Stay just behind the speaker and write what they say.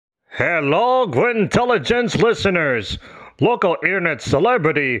Hello, Gwintelligence listeners. Local internet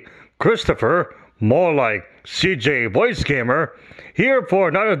celebrity Christopher, more like CJ Voice Gamer, here for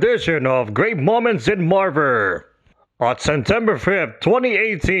another edition of Great Moments in Marver. On September 5th,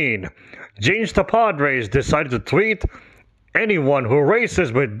 2018, James the Padres decided to tweet, "Anyone who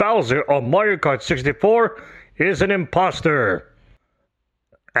races with Bowser on Mario Kart 64 is an imposter."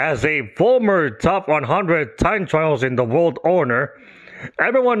 As a former top 100 time trials in the world owner,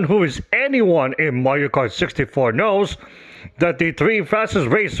 everyone who is anyone in Mario Kart 64 knows that the three fastest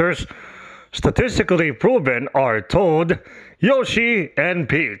racers statistically proven are Toad, Yoshi, and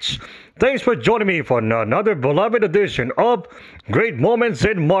Peach. Thanks for joining me for another beloved edition of Great Moments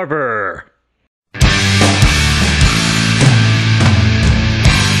in Marver.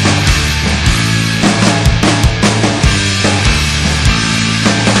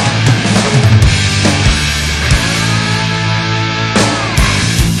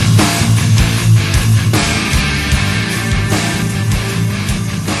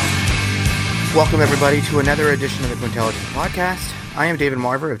 Welcome, everybody, to another edition of the Gwintelligence Podcast. I am David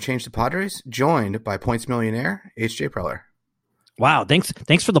Marver of Change the Padres, joined by Points Millionaire, H.J. Preller. Wow, thanks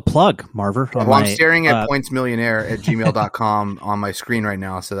for the plug, Marver. I'm staring at pointsmillionaire at gmail.com on my screen right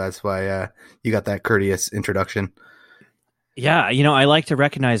now, so that's why you got that courteous introduction. Yeah, I like to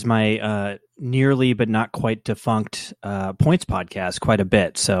recognize my nearly but not quite defunct Points podcast quite a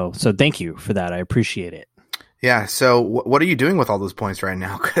bit, so thank you for that. I appreciate it. Yeah, so what are you doing with all those points right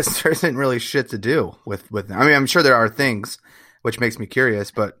now? Because there isn't really shit to do with them. I mean, I'm sure there are things, which makes me curious,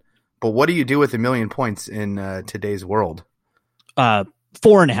 but what do you do with 1 million points in today's world?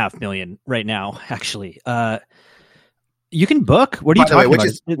 4.5 million right now, actually. You can book. What are you talking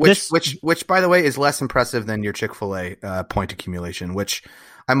about? Which, by the way, is less impressive than your Chick-fil-A point accumulation, which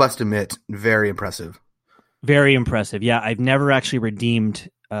I must admit, very impressive. Very impressive. Yeah, I've never actually redeemed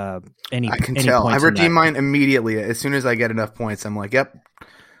any. I can tell. I redeem mine immediately as soon as I get enough points. I'm like, "Yep,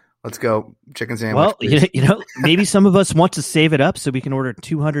 let's go chicken sandwich." Well, maybe some of us want to save it up so we can order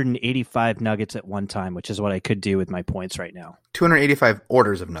 285 nuggets at one time, which is what I could do with my points right now. 285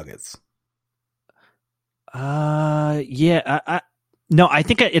 orders of nuggets. Yeah. No, I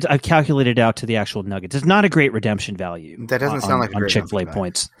think I've calculated out to the actual nuggets. It's not a great redemption value. That doesn't sound like a great Chick-fil-A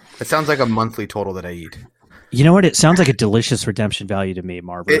points. It sounds like a monthly total that I eat. You know what? It sounds like a delicious redemption value to me,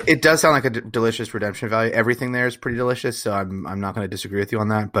 Marver. It does sound like a delicious redemption value. Everything there is pretty delicious, so I'm not going to disagree with you on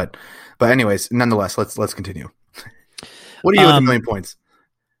that. But anyways, nonetheless, let's continue. What do you with 1 million points?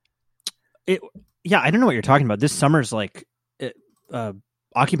 Yeah, I don't know what you're talking about. This summer's like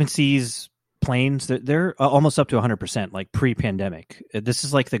occupancies, planes, they're almost up to 100%, like pre-pandemic. This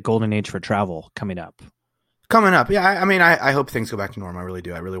is like the golden age for travel coming up. Yeah. I mean, I hope things go back to normal. I really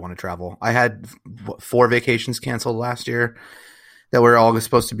do. I really want to travel. I had 4 vacations canceled last year that were all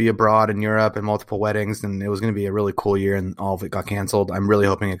supposed to be abroad in Europe and multiple weddings, and it was going to be a really cool year, and all of it got canceled. I'm really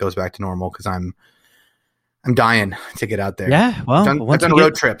hoping it goes back to normal because I'm dying to get out there. Yeah, well, I've done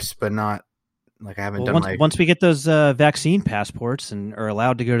road trips, but not like I haven't done once we get those vaccine passports and are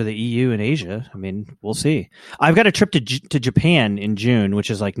allowed to go to the EU and Asia. I mean, we'll see. I've got a trip to Japan in June, which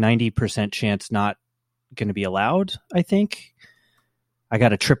is like 90% chance not going to be allowed. I think I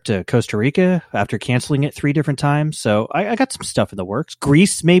got a trip to Costa Rica after canceling it 3 different times, so I got some stuff in the works.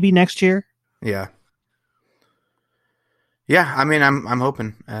 Greece maybe next year. Yeah. I mean, I'm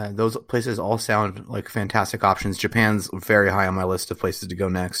hoping those places all sound like fantastic options. Japan's very high on my list of places to go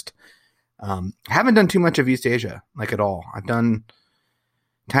next. Haven't done too much of East Asia, like at all. I've done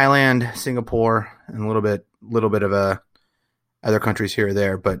Thailand, Singapore, and a little bit of other countries here or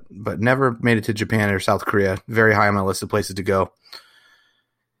there, but never made it to Japan or South Korea. Very high on my list of places to go.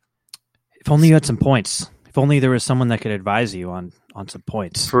 If only you had some points. If only there was someone that could advise you on some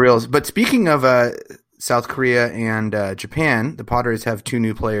points. For real. But speaking of South Korea and Japan, the Padres have 2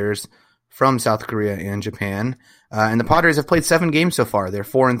 new players from South Korea and Japan. And the Padres have played 7 games so far. They're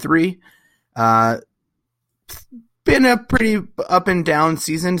 4-3. Been a pretty up and down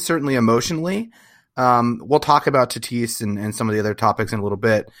season, certainly emotionally. We'll talk about Tatis and some of the other topics in a little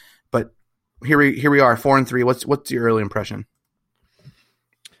bit, but here we are, 4-3. What's your early impression?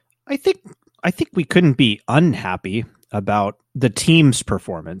 I think we couldn't be unhappy about the team's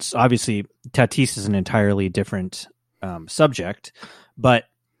performance. Obviously, Tatis is an entirely different subject, but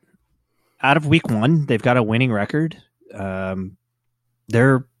out of week 1, they've got a winning record.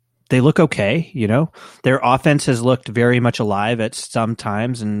 They look okay, Their offense has looked very much alive at some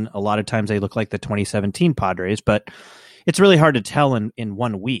times, and a lot of times they look like the 2017 Padres, but it's really hard to tell in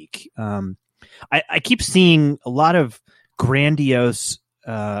 1 week. I keep seeing a lot of grandiose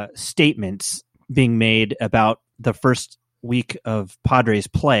statements being made about the first week of Padres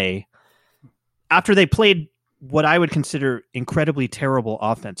play after they played what I would consider incredibly terrible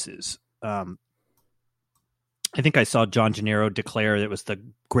offenses. I think I saw John Gennaro declare that it was the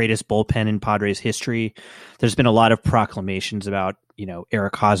greatest bullpen in Padres history. There's been a lot of proclamations about,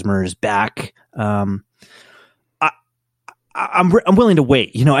 Eric Hosmer is back. I'm willing to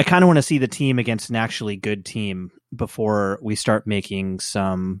wait. I kind of want to see the team against an actually good team before we start making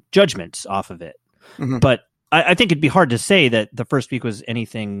some judgments off of it. Mm-hmm. But I think it'd be hard to say that the first week was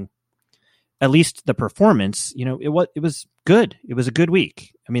anything, at least the performance, it was good. It was a good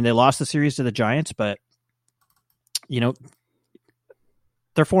week. I mean, they lost the series to the Giants, but they're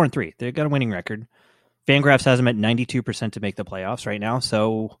 4-3. They've got a winning record. Fangraphs has them at 92% to make the playoffs right now.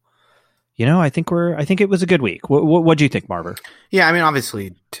 So, I think it was a good week. What do you think, Marver? Yeah, I mean,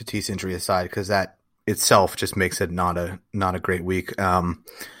 obviously, Tatis injury aside, because that itself just makes it not a great week.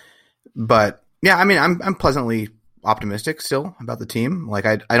 But yeah, I mean, I'm pleasantly optimistic still about the team. Like,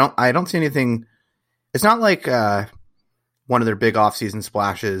 I don't see anything. It's not like one of their big offseason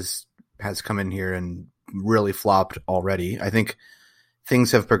splashes has come in here and really flopped already. I think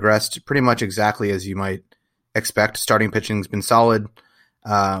things have progressed pretty much exactly as you might expect. Starting pitching's been solid.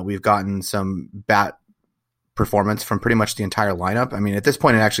 We've gotten some bat performance from pretty much the entire lineup. I mean, at this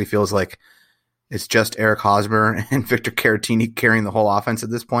point, it actually feels like it's just Eric Hosmer and Victor Caratini carrying the whole offense at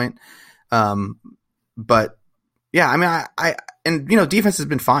this point. But yeah, I mean, defense has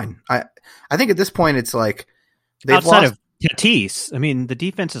been fine. I think at this point, it's like outside of Tatis, I mean, the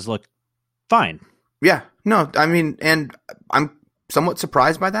defenses look fine. Yeah, no, I mean, and I'm somewhat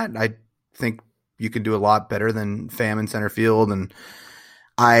surprised by that. I think you could do a lot better than Pham in center field, and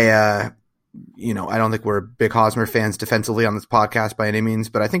I don't think we're big Hosmer fans defensively on this podcast by any means,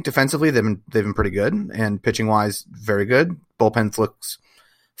 but I think defensively they've been pretty good, and pitching wise, very good. Bullpen looks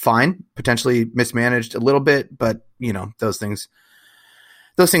fine, potentially mismanaged a little bit, but those things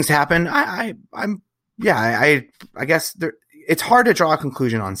happen. I guess it's hard to draw a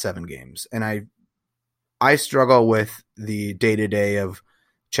conclusion on 7 games, and I struggle with the day-to-day of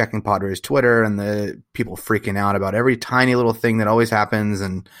checking Padres Twitter and the people freaking out about every tiny little thing that always happens,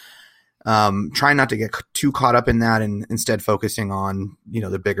 and trying not to get too caught up in that and instead focusing on,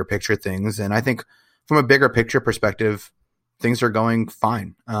 the bigger picture things. And I think from a bigger picture perspective, things are going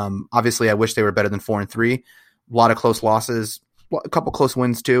fine. Obviously I wish they were better than 4-3, a lot of close losses, a couple close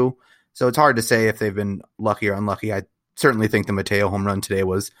wins too. So it's hard to say if they've been lucky or unlucky. I certainly think the Mateo home run today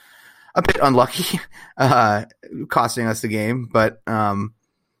was a bit unlucky, costing us the game. But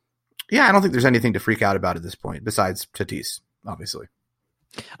yeah, I don't think there's anything to freak out about at this point besides Tatis, obviously.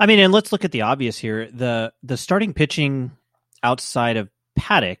 I mean, and let's look at the obvious here. The starting pitching outside of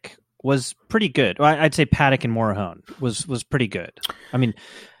Paddock was pretty good. Well, I'd say Paddock and Morejon was pretty good. I mean,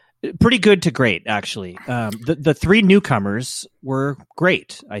 pretty good to great, actually. The 3 newcomers were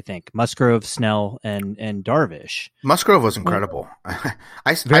great, I think. Musgrove, Snell, and Darvish. Musgrove was incredible.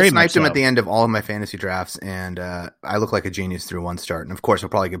 I sniped him at the end of all of my fantasy drafts, and I look like a genius through one start. And of course, I'll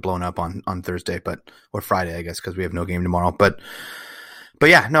probably get blown up on Thursday, or Friday, I guess, because we have no game tomorrow. But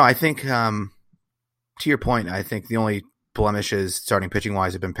yeah, no, I think to your point, I think the only blemishes starting pitching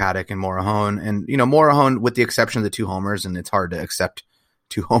wise have been Paddock and Morejon. And Morejon, with the exception of the 2 homers, and it's hard to accept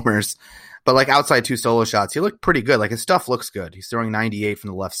 2 homers, but like outside 2 solo shots, he looked pretty good. Like his stuff looks good. He's throwing 98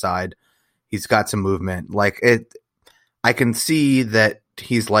 from the left side. He's got some movement. I can see that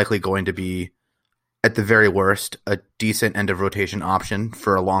he's likely going to be, at the very worst, a decent end of rotation option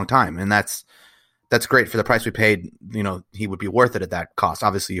for a long time. And that's great for the price we paid. He would be worth it at that cost.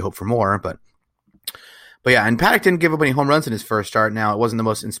 Obviously you hope for more, but yeah. And Paddock didn't give up any home runs in his first start. Now it wasn't the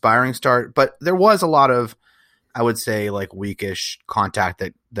most inspiring start, but there was a lot of, I would say, like weakish contact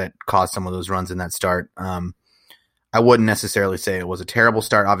that caused some of those runs in that start. I wouldn't necessarily say it was a terrible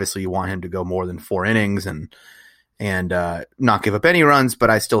start. Obviously, you want him to go more than 4 innings and not give up any runs, but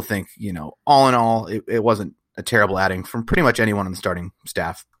I still think, all in all, it wasn't a terrible outing from pretty much anyone on the starting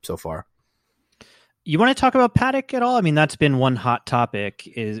staff so far. You want to talk about Paddock at all? I mean, that's been one hot topic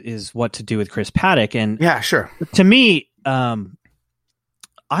is what to do with Chris Paddock. And yeah, sure. To me, I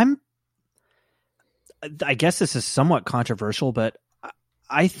guess this is somewhat controversial, but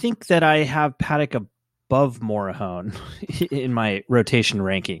I think that I have Paddock above Morejon in my rotation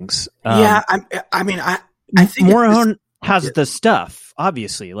rankings. Yeah, I think Morejon has the stuff,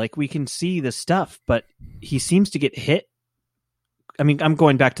 obviously. Like, we can see the stuff, but he seems to get hit. I mean, I'm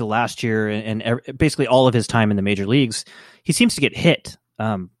going back to last year and basically all of his time in the major leagues. He seems to get hit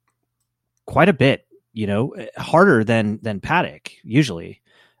quite a bit, harder than Paddock usually.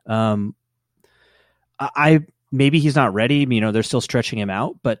 maybe he's not ready. You know, they're still stretching him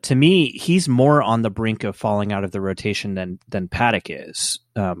out. But to me, he's more on the brink of falling out of the rotation than Paddock is.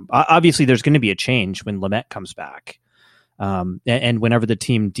 Obviously, there's going to be a change when Lamet comes back, and whenever the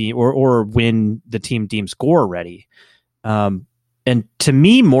team or when the team deems Gore ready. And to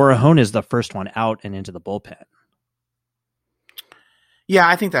me, Morejon is the first one out and into the bullpen. Yeah,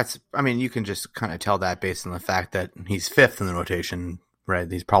 I think you can just kind of tell that based on the fact that he's fifth in the rotation,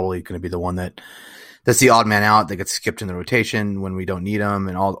 right? He's probably going to be the one that's the odd man out that gets skipped in the rotation when we don't need him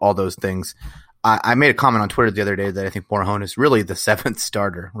and all those things. I made a comment on Twitter the other day that I think Morejon is really the seventh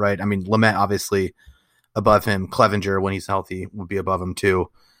starter, right? I mean, Lamet obviously above him. Clevenger, when he's healthy, would be above him too.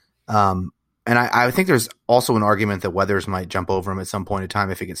 And I think there's also an argument that Weathers might jump over him at some point in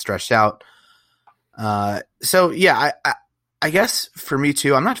time if he gets stretched out. So yeah, I guess for me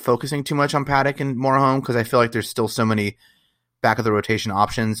too, I'm not focusing too much on Paddock and Morejon because I feel like there's still so many back of the rotation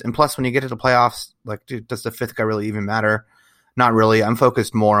options. And plus, when you get to the playoffs, like, dude, does the fifth guy really even matter? Not really. I'm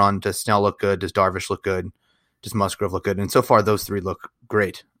focused more on, does Snell look good? Does Darvish look good? Does Musgrove look good? And so far, those three look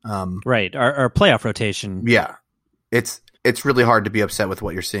great. Right. Our playoff rotation. Yeah. It's really hard to be upset with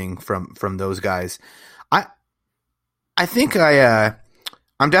what you're seeing from those guys. I think I'm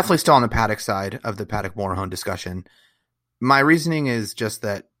definitely still on the Paddock side of the Paddock-Morejon discussion. My reasoning is just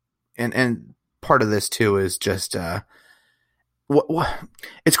that, and part of this too is just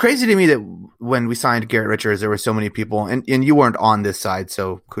it's crazy to me that when we signed Garrett Richards, there were so many people, and you weren't on this side,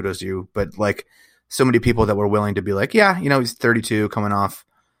 so kudos to you, but like so many people that were willing to be like, yeah, you know, he's 32 coming off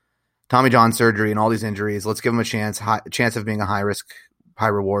Tommy John surgery and all these injuries. Let's give him a chance of being a high risk, high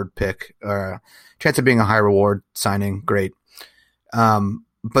reward pick, or chance of being a high reward signing. Great.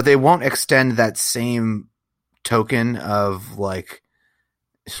 But they won't extend that same token of like,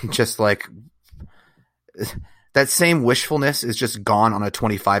 just like that same wishfulness is just gone on a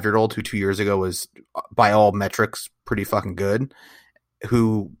 25-year-old who 2 years ago was by all metrics pretty fucking good,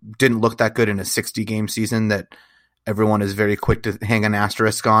 who didn't look that good in a 60-game season that everyone is very quick to hang an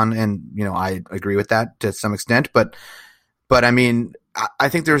asterisk on. And, you know, I agree with that to some extent, but I mean, I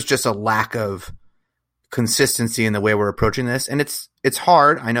think there's just a lack of consistency in the way we're approaching this. And it's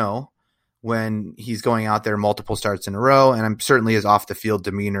hard, I know, when he's going out there multiple starts in a row, and I'm certainly his off the field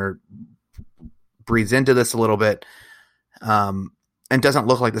demeanor breathes into this a little bit, and doesn't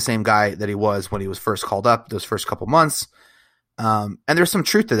look like the same guy that he was when he was first called up those first couple months. And there's some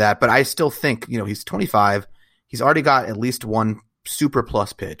truth to that, but I still think, you know, he's 25. He's already got at least one super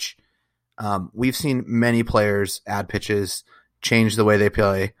plus pitch. We've seen many players add pitches, change the way they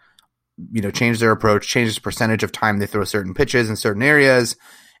play, you know, change their approach, change the percentage of time they throw certain pitches in certain areas,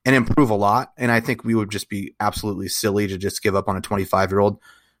 and improve a lot. And I think we would just be absolutely silly to just give up on a 25-year-old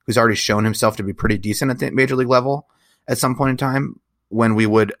who's already shown himself to be pretty decent at the major league level at some point in time, when we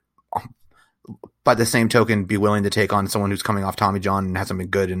would, by the same token, be willing to take on someone who's coming off Tommy John and hasn't been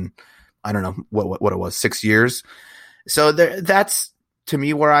good in, I don't know what it was, 6 years. So that's to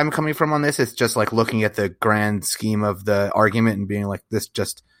me where I'm coming from on this. It's just like looking at the grand scheme of the argument and being like,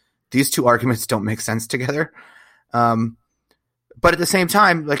 these two arguments don't make sense together. But at the same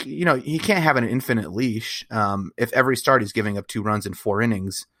time, like, you know, he can't have an infinite leash. If every start he's giving up 2 runs in 4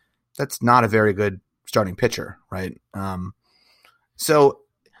 innings, that's not a very good starting pitcher, right? So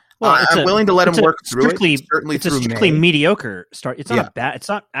I'm willing to let him work through it. It's a strictly mediocre start. It's not bad. It's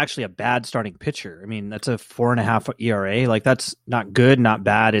not actually a bad starting pitcher. I mean, that's a 4.5 ERA. Like, that's not good, not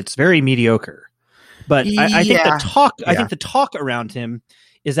bad. It's very mediocre. But I think the talk. I think the talk around him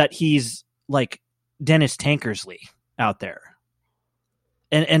is that he's like Dennis Tankersley out there.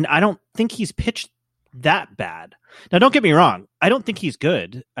 And I don't think he's pitched that bad. Now, don't get me wrong. I don't think he's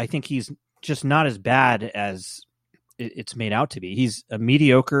good. I think he's just not as bad as it's made out to be. He's a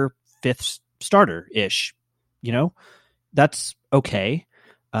mediocre 5th starter-ish. You know, that's okay.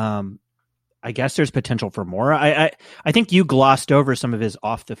 I guess there's potential for more. I think you glossed over some of his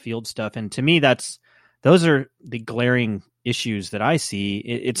off-the-field stuff. And to me, those are the glaring issues that I see.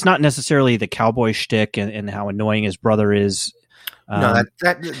 It's not necessarily the cowboy shtick and how annoying his brother is. No,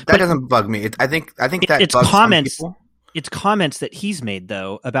 that doesn't bug me. I think that it's bugs comments. some people. It's comments that he's made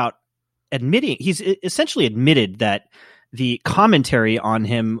though about admitting he's essentially admitted that the commentary on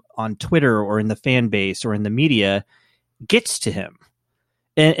him on Twitter or in the fan base or in the media gets to him,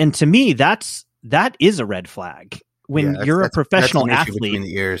 and to me that is a red flag when you're a professional athlete. Between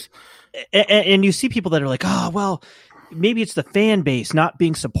the ears. And you see people that are like, oh well, maybe it's the fan base not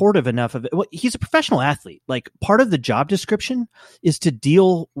being supportive enough of it. Well, he's a professional athlete. Like, part of the job description is to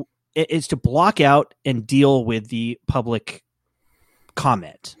block out and deal with the public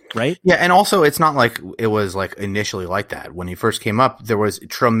comment, right? Yeah, and also it's not like it was like initially like that. When he first came up, there was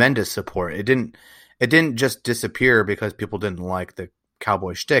tremendous support. It it didn't just disappear because people didn't like the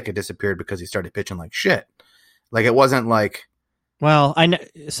Cowboy shtick. It disappeared because he started pitching like shit. Like it wasn't like. Well, I know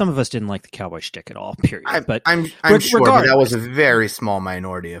some of us didn't like the Cowboy shtick at all. Period. But I'm sure but that was a very small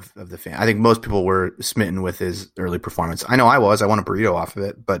minority of the fan. I think most people were smitten with his early performance. I know I was. I want a burrito off of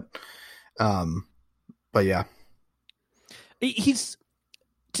it, but yeah, he's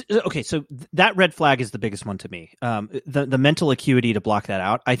okay. So that red flag is the biggest one to me. The mental acuity to block that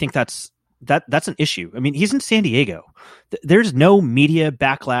out. I think that's an issue. I mean, he's in San Diego. There's no media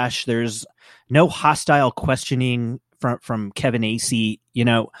backlash. There's no hostile questioning from Kevin Acee.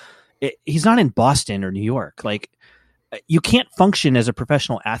 He's not in Boston or New York. Like, you can't function as a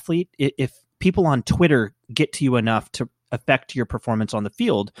professional athlete if people on Twitter get to you enough to affect your performance on the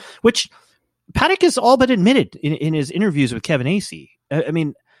field, which Paddock has all but admitted in his interviews with Kevin Acee. I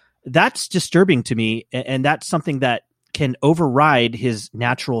mean, that's disturbing to me, and that's something that can override his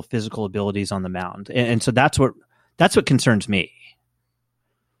natural physical abilities on the mound. And so that's what concerns me.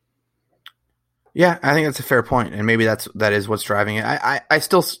 Yeah, I think that's a fair point, and maybe that is what's driving it. I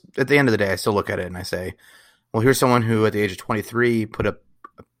still, at the end of the day, I still look at it and I say, well, here's someone who at the age of 23 put up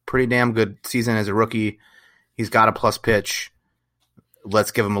a pretty damn good season as a rookie. He's got a plus pitch.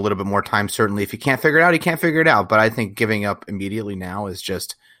 Let's give him a little bit more time. Certainly, if he can't figure it out, he can't figure it out. But I think giving up immediately now is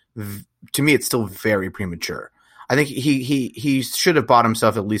just, to me, it's still very premature. I think he should have bought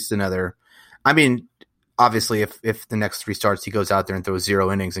himself at least another. I mean, obviously, if the next 3 starts he goes out there and throws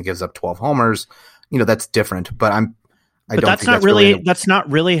 0 innings and gives up 12 homers, that's different. But that's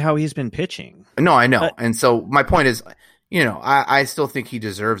not really how he's been pitching. No, I know. And so my point is, I still think he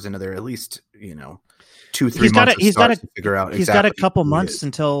deserves another at least 2-3 months to figure out. He's got a couple months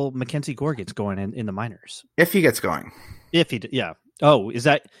until Mackenzie Gore gets going in the minors. If he gets going. Yeah. Oh, is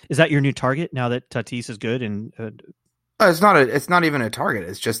that your new target now that Tatis is good? And it's not even a target.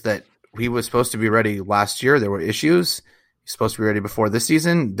 It's just that he was supposed to be ready last year. There were issues. He's supposed to be ready before this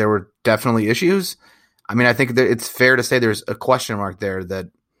season. There were definitely issues. I mean, I think that it's fair to say there's a question mark there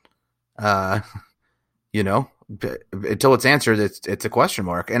that, until it's answered, it's a question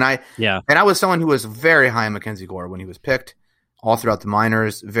mark. And I was someone who was very high on Mackenzie Gore when he was picked all throughout the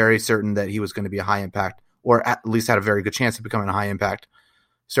minors, very certain that he was going to be a high impact, or at least had a very good chance of becoming a high impact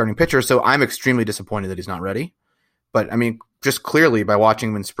starting pitcher. So I'm extremely disappointed that he's not ready. But I mean, just clearly by watching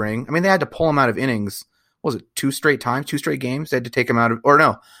him in spring, I mean, they had to pull him out of innings. What was it, 2 straight games? They had to take him out of, or no,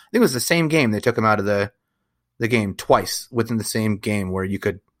 I think it was the same game. They took him out of the game twice within the same game where you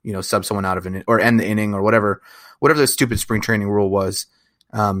could, sub someone out of an or end the inning or whatever the stupid spring training rule was,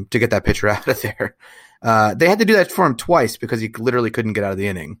 to get that pitcher out of there. They had to do that for him twice because he literally couldn't get out of the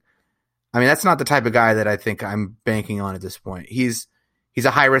inning. I mean, that's not the type of guy that I think I'm banking on at this point. He's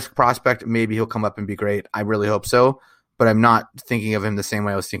a high risk prospect. Maybe he'll come up and be great. I really hope so, but I'm not thinking of him the same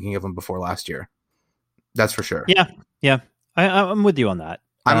way I was thinking of him before last year. That's for sure. Yeah. I'm with you on that.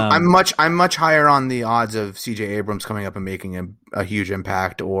 I'm much higher on the odds of CJ Abrams coming up and making a huge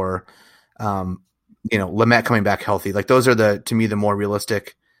impact, or Lamet coming back healthy. Like, those are to me the more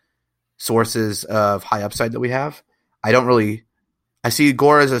realistic sources of high upside that we have. I see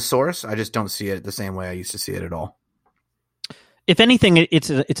Gore as a source. I just don't see it the same way I used to see it at all. If anything,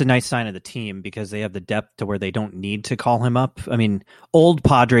 it's a nice sign of the team because they have the depth to where they don't need to call him up. I mean, old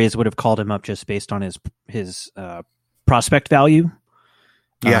Padres would have called him up just based on his prospect value.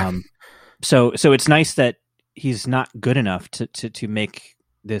 Yeah. So it's nice that he's not good enough to make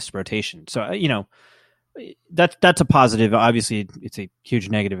this rotation. So that's a positive. Obviously, it's a huge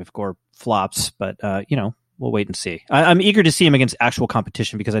negative if Gore flops, but we'll wait and see. I'm eager to see him against actual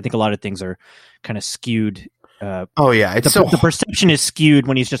competition because I think a lot of things are kind of skewed. The perception is skewed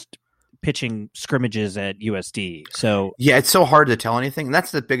when he's just pitching scrimmages at USD. So yeah, it's so hard to tell anything. And that's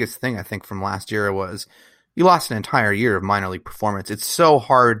the biggest thing I think from last year was you lost an entire year of minor league performance. It's so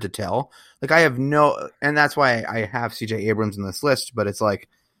hard to tell. Like, and that's why I have CJ Abrams in this list, but it's like,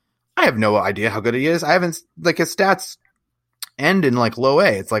 I have no idea how good he is. I haven't, like, his stats end in like low A.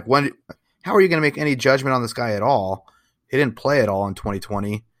 It's like, how are you going to make any judgment on this guy at all? He didn't play at all in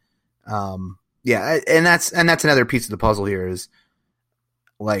 2020. Yeah, and that's another piece of the puzzle here is,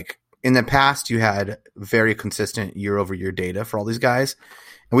 like, in the past you had very consistent year over year data for all these guys,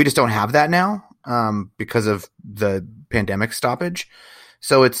 and we just don't have that now because of the pandemic stoppage.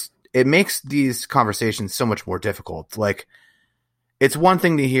 So it makes these conversations so much more difficult. Like, it's one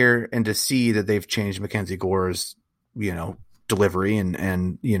thing to hear and to see that they've changed Mackenzie Gore's, delivery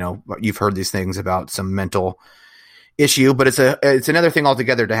and you've heard these things about some mental issue, but it's another thing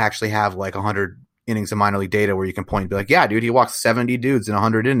altogether to actually have like 100 innings of minor league data where you can point and be like, yeah, dude, he walked 70 dudes in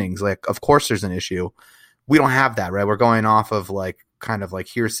 100 innings. Like, of course there's an issue. We don't have that, right? We're going off of like kind of like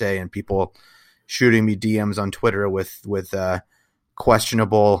hearsay and people shooting me DMs on Twitter with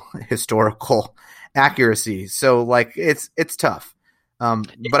questionable historical accuracy. So like it's tough.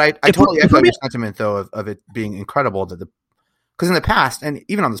 But I totally echo your sentiment though of it being incredible that because in the past and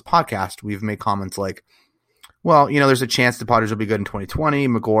even on this podcast we've made comments like, well, there's a chance the Padres will be good in 2020.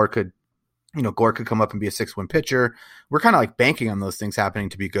 Gore could come up and be a 6-win pitcher. We're kind of like banking on those things happening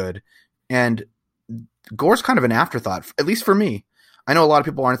to be good. And Gore's kind of an afterthought, at least for me. I know a lot of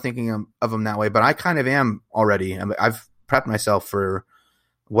people aren't thinking of him that way, but I kind of am already. I've prepped myself for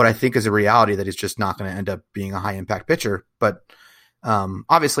what I think is a reality that he's just not going to end up being a high impact pitcher. But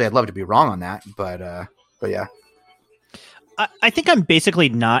obviously I'd love to be wrong on that, but yeah. I think I'm basically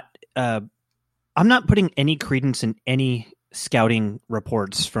not, I'm not putting any credence in any scouting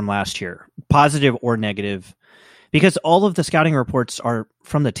reports from last year, positive or negative, because all of the scouting reports are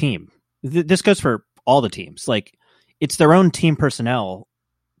from the team. This goes for all the teams. Like, it's their own team personnel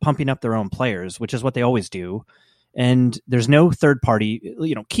pumping up their own players, which is what they always do. And there's no third party.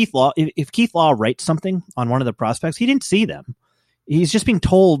 Keith Law, if Keith Law writes something on one of the prospects, he didn't see them. He's just being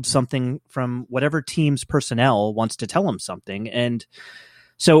told something from whatever team's personnel wants to tell him something. And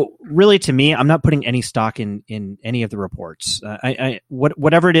so really, to me, I'm not putting any stock in any of the reports.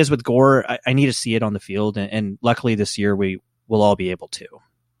 Whatever it is with Gore, I need to see it on the field. And luckily this year we will all be able to.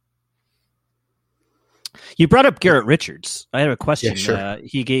 You brought up Garrett Richards. I have a question. Yeah, sure.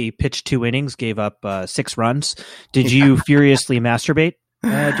 He pitched 2 innings, gave up 6 runs. Did you furiously masturbate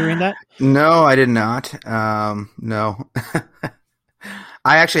during that? No, I did not. No.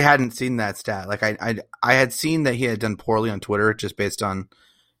 I actually hadn't seen that stat. Like I had seen that he had done poorly on Twitter just based on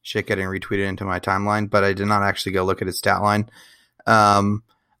shit getting retweeted into my timeline, but I did not actually go look at his stat line.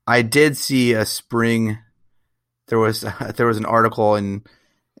 I did see a spring. There was an article in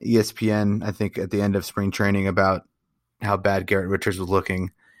ESPN, I think, at the end of spring training about how bad Garrett Richards was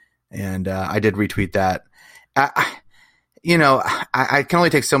looking, and I did retweet that. I can only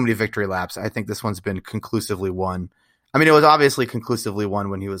take so many victory laps. I think this one's been conclusively won. I mean, it was obviously conclusively won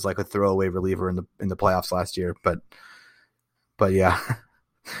when he was like a throwaway reliever in the playoffs last year, but yeah,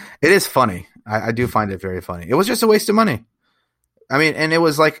 it is funny. I do find it very funny. It was just a waste of money. I mean, and it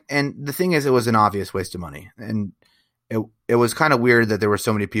was like, and the thing is, it was an obvious waste of money, and it was kind of weird that there were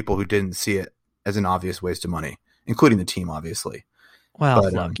so many people who didn't see it as an obvious waste of money, including the team, obviously. Well,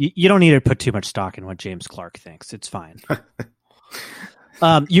 but, look, you don't need to put too much stock in what James Clark thinks. It's fine.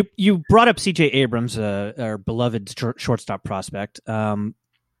 You brought up C.J. Abrams, our beloved shortstop prospect.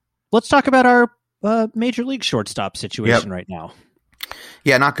 Let's talk about our major league shortstop situation right now.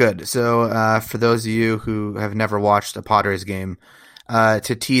 Yeah, not good. So for those of you who have never watched a Padres game,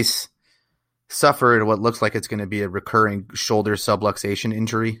 Tatis suffered what looks like it's going to be a recurring shoulder subluxation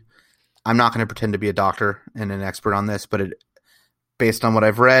injury. I'm not going to pretend to be a doctor and an expert on this, but based on what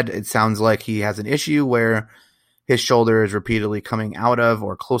I've read, it sounds like he has an issue where his shoulder is repeatedly coming out of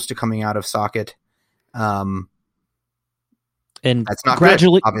or close to coming out of socket. And that's not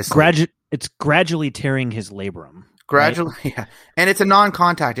gradually, good, obviously. It's gradually tearing his labrum. Gradually, right? Yeah. And it's a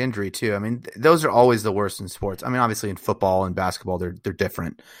non-contact injury too. I mean, those are always the worst in sports. I mean, obviously in football and basketball, they're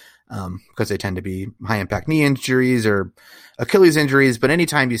different because they tend to be high-impact knee injuries or Achilles injuries. But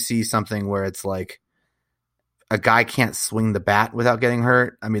anytime you see something where it's like a guy can't swing the bat without getting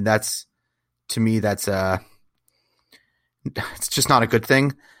hurt, I mean, to me, it's just not a good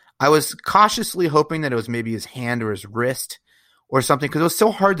thing. I was cautiously hoping that it was maybe his hand or his wrist or something because it was so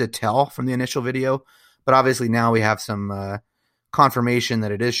hard to tell from the initial video. But obviously now we have some confirmation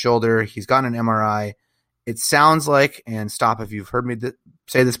that it is shoulder. He's gotten an MRI. It sounds like, and stop if you've heard me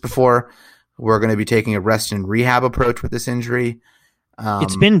say this before, we're going to be taking a rest and rehab approach with this injury.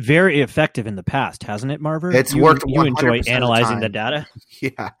 It's been very effective in the past, hasn't it, Marver? It's worked. You enjoy analyzing the data?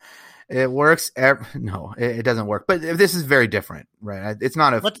 Yeah, it works. No, it doesn't work. But this is very different, right? It's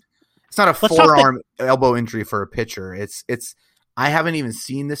not a forearm elbow injury for a pitcher. It's. I haven't even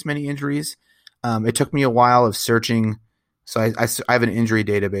seen this many injuries. It took me a while of searching. So I have an injury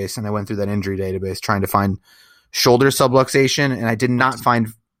database, and I went through that injury database trying to find shoulder subluxation, and I did not find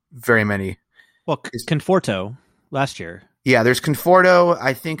very many. Well, Conforto last year. Yeah, there's Conforto.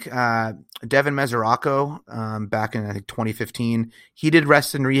 I think Devin Mesoraco back in, I think, 2015. He did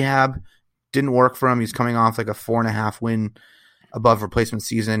rest and rehab. Didn't work for him. He's coming off like a 4.5 win above replacement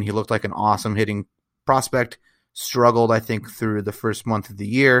season. He looked like an awesome hitting prospect. Struggled, I think, through the first month of the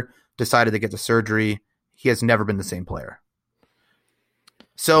year. Decided to get the surgery. He has never been the same player.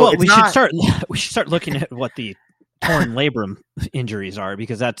 So we should start looking at what the torn labrum injuries are,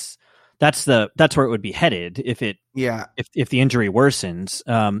 because that's That's where it would be headed if the injury worsens.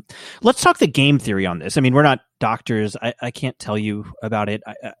 Let's talk the game theory on this. I mean, we're not doctors. I can't tell you about it.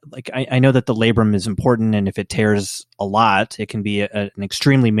 I know that the labrum is important, and if it tears a lot, it can be an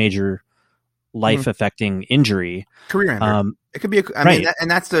extremely major life affecting injury. Career ender. It could be. I mean,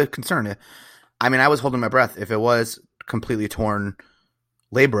 and that's the concern. I mean, I was holding my breath. If it was completely torn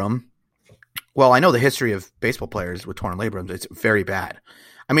labrum, well, I know the history of baseball players with torn labrums. It's very bad.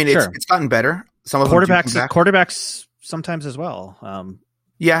 I mean, it's gotten better. Some of quarterbacks sometimes as well.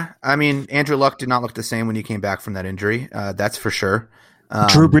 Yeah, I mean, Andrew Luck did not look the same when he came back from that injury. That's for sure.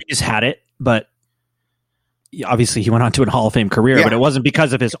 Drew Brees had it, but obviously he went on to a Hall of Fame career, but it wasn't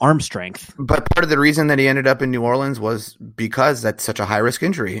because of his arm strength. But part of the reason that he ended up in New Orleans was because that's such a high risk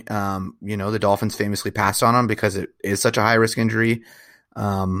injury. The Dolphins famously passed on him because it is such a high risk injury.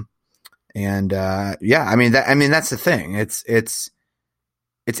 I mean, that's the thing.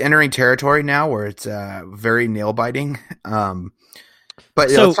 It's entering territory now where it's very nail biting. But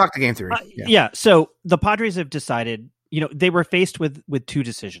let's talk the game theory. So the Padres have decided, they were faced with two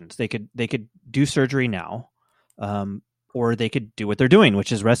decisions. They could do surgery now, or they could do what they're doing,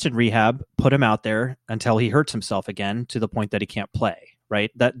 which is rest and rehab, put him out there until he hurts himself again to the point that he can't play.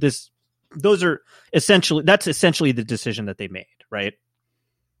 Right. That's essentially the decision that they made. Right.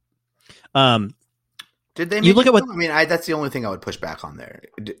 Did they make that's the only thing I would push back on there.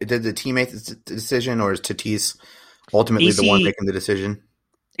 Did the team make the decision, or is Tatis ultimately the one making the decision?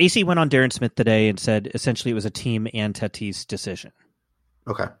 AC went on Darren Smith today and said essentially it was a team and Tatis decision.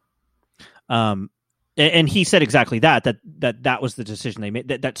 Okay. And he said exactly that was the decision they made,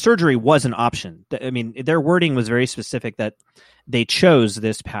 that surgery was an option. I mean, their wording was very specific that they chose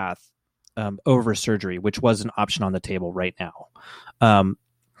this path over surgery, which was an option on the table right now.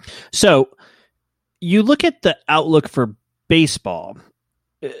 So you look at the outlook for baseball,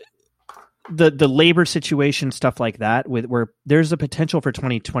 the labor situation, stuff like that, where there's a potential for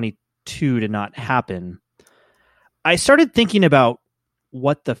 2022 to not happen. I started thinking about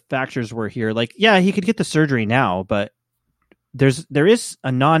what the factors were here. Like, yeah, he could get the surgery now, but there is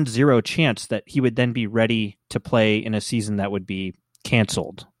a non-zero chance that he would then be ready to play in a season that would be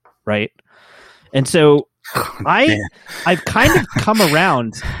canceled, right? And so I've kind of come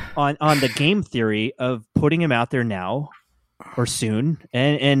around on the game theory of putting him out there now or soon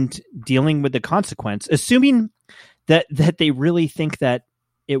and dealing with the consequence, assuming that they really think that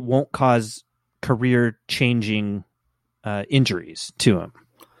it won't cause career changing injuries to him.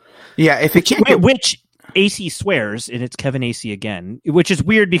 Yeah, if it can't which AC swears, and it's Kevin AC again, which is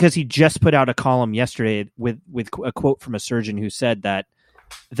weird because he just put out a column yesterday with a quote from a surgeon who said that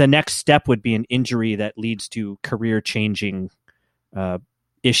the next step would be an injury that leads to career changing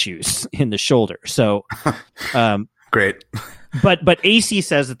issues in the shoulder. So great. But AC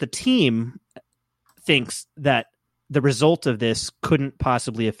says that the team thinks that the result of this couldn't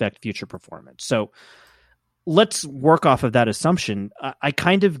possibly affect future performance. So let's work off of that assumption. I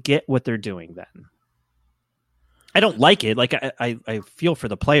kind of get what they're doing then. I don't like it. Like I feel for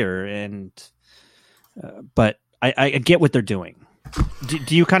the player, but I get what they're doing.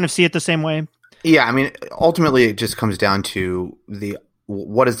 Do you kind of see it the same way? Yeah, I mean, ultimately, it just comes down to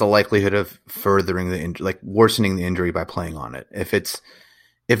what is the likelihood of furthering the injury, like worsening the injury by playing on it. If it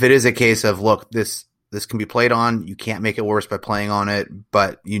is a case of, look, this can be played on, you can't make it worse by playing on it,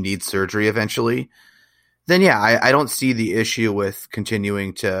 but you need surgery eventually, then yeah, I don't see the issue with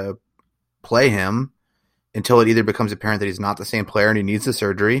continuing to play him until it either becomes apparent that he's not the same player and he needs the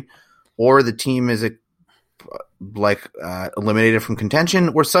surgery, or the team is eliminated from contention,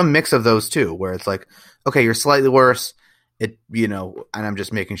 or some mix of those two, where it's like, okay, you're slightly worse, and I'm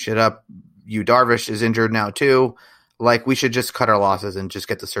just making shit up. Yu Darvish is injured now too. Like, we should just cut our losses and just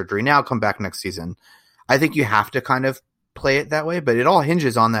get the surgery now, come back next season. I think you have to kind of play it that way, but it all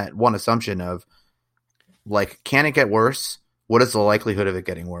hinges on that one assumption of, like, can it get worse? What is the likelihood of it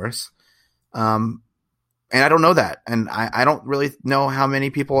getting worse? And I don't know that. And I don't really know how many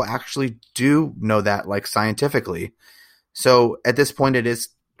people actually do know that, like, scientifically. So at this point, it is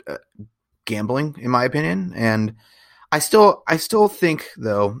gambling, in my opinion. And I still think,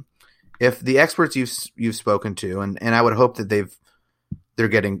 though, if the experts you've spoken to, and I would hope that they're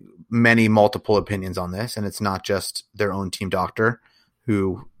getting multiple opinions on this, and it's not just their own team doctor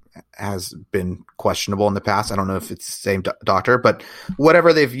who has been questionable in the past. I don't know if it's the same doctor, but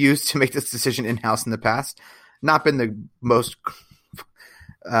whatever they've used to make this decision in-house in the past, not been the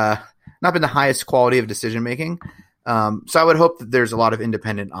highest quality of decision making. So I would hope that there's a lot of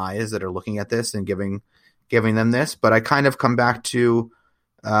independent eyes that are looking at this and giving them this. But I kind of come back to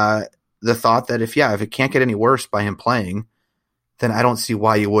the thought that if it can't get any worse by him playing, then I don't see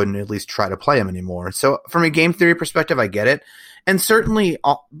why you wouldn't at least try to play him anymore. So from a game theory perspective, I get it. And certainly,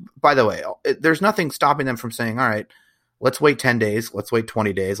 by the way, there's nothing stopping them from saying, all right, let's wait 10 days, let's wait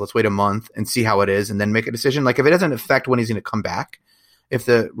 20 days, let's wait a month and see how it is and then make a decision. Like if it doesn't affect when he's going to come back, if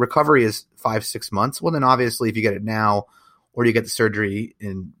the recovery is 5-6 months, well, then obviously if you get it now or you get the surgery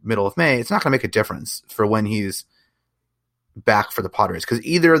in middle of May, it's not going to make a difference for when he's back for the Padres. Because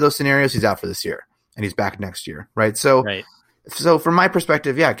either of those scenarios, he's out for this year and he's back next year, right? So from my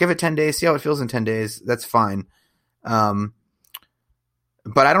perspective, yeah, give it 10 days, see how it feels in 10 days. That's fine.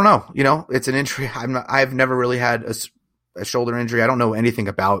 But I don't know. You know, it's an injury. I've never really had a shoulder injury. I don't know anything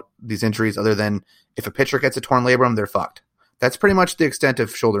about these injuries other than if a pitcher gets a torn labrum, they're fucked. That's pretty much the extent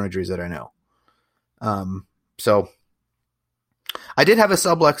of shoulder injuries that I know. So I did have a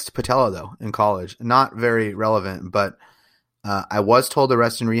sublexed patella though in college. Not very relevant, but I was told to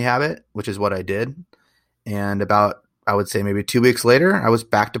rest and rehab it, which is what I did. And about, I would say maybe 2 weeks later, I was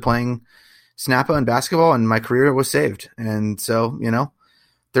back to playing Snappa and basketball and my career was saved. And so, you know,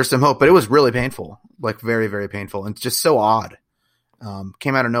 there's some hope, but it was really painful, like very, very painful and just so odd.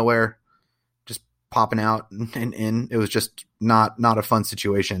 Came out of nowhere, just popping out and in. It was just not a fun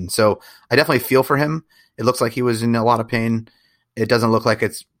situation. So I definitely feel for him. It looks like he was in a lot of pain. It doesn't look like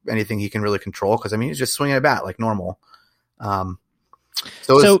it's anything he can really control because, I mean, he's just swinging a bat like normal. So it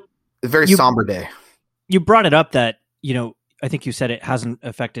was a very somber day. You brought it up that, you know, I think you said it hasn't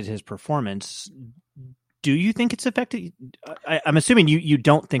affected his performance. Do you think it's affected? I'm assuming you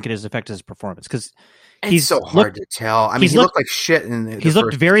don't think it has affected his performance because he's so hard to tell. I mean, he looked like shit he's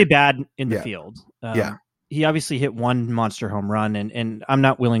looked very bad in the yeah. field. Yeah. He obviously hit one monster home run, and I'm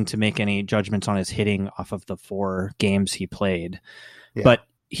not willing to make any judgments on his hitting off of the 4 games he played. Yeah. But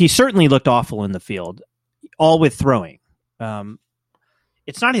he certainly looked awful in the field, all with throwing.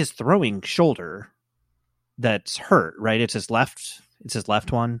 It's not his throwing shoulder that's hurt, right? It's his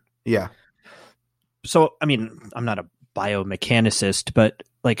left one. Yeah. So, I mean, I'm not a biomechanicist, but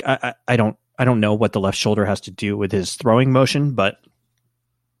like I don't know what the left shoulder has to do with his throwing motion, but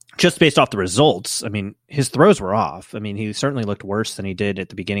just based off the results, I mean, his throws were off. I mean, he certainly looked worse than he did at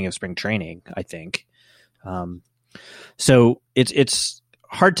the beginning of spring training, I think. So it's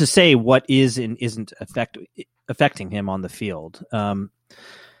hard to say what is and isn't affecting him on the field.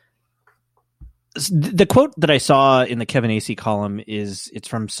 The quote that I saw in the Kevin Acee column it's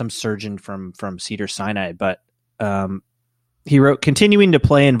from some surgeon from Cedars-Sinai, but he wrote, continuing to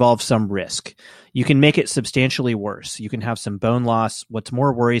play involves some risk. You can make it substantially worse. You can have some bone loss. What's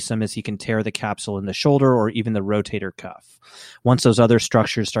more worrisome is he can tear the capsule in the shoulder or even the rotator cuff. Once those other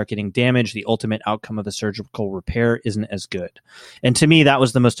structures start getting damaged, the ultimate outcome of a surgical repair isn't as good. And to me, that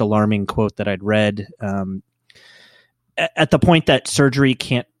was the most alarming quote that I'd read. At the point that surgery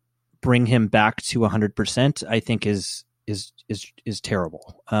can't bring him back to 100%, I think is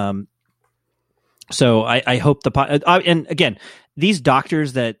terrible. So I hope and again, these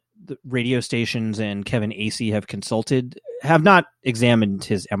doctors that the radio stations and Kevin Acee have consulted have not examined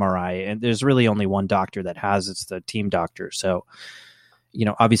his MRI, and there's really only one doctor that has. It's the team doctor. So, you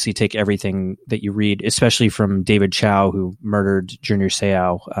know, obviously take everything that you read, especially from David Chow, who murdered Junior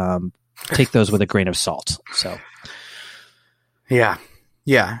Seau. Take those with a grain of salt. So, yeah.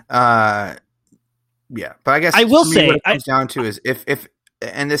 But I guess I will say what it comes down to is if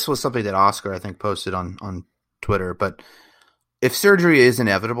and this was something that Oscar I think posted on Twitter, but if surgery is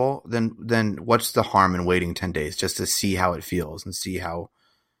inevitable, then what's the harm in waiting 10 days just to see how it feels and see how?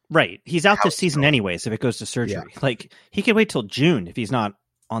 Right, he's out this season anyways. If it goes to surgery, like he can wait till June if he's not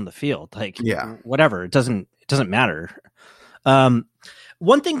on the field. Like, whatever, it doesn't matter.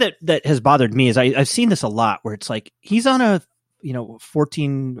 One thing that has bothered me is I've seen this a lot where it's like he's on a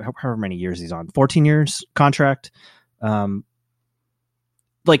 14, however many years he's on, 14 years contract.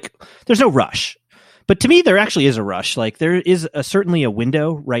 Like there's no rush, but to me there actually is a rush. Like there is certainly a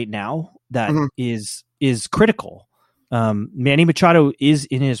window right now that is critical. Manny Machado is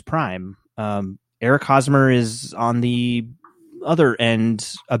in his prime. Eric Hosmer is on the other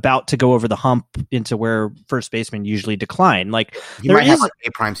end, about to go over the hump into where first basemen usually decline. Like he might have like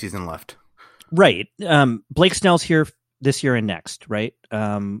a prime season left. Right. Blake Snell's here this year and next, right?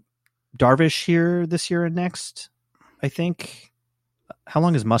 Darvish here this year and next, I think. How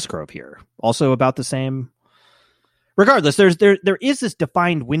long is Musgrove here? Also about the same. Regardless, there is this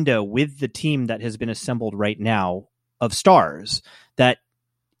defined window with the team that has been assembled right now of stars that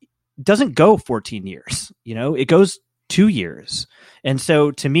doesn't go 14 years. You know, it goes 2 years. And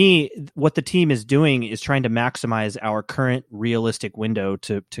so to me, what the team is doing is trying to maximize our current realistic window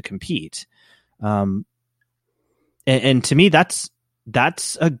to compete. And to me, that's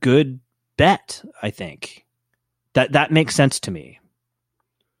a good bet, I think. That makes sense to me.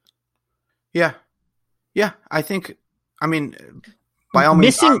 Yeah. I think. I mean, by all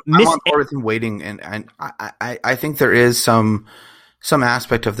means, I'm on board with him waiting, and I think there is some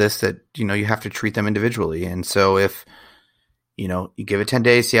aspect of this that you have to treat them individually, and so if you give it 10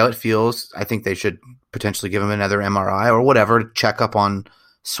 days, see how it feels. I think they should potentially give him another MRI or whatever, check up on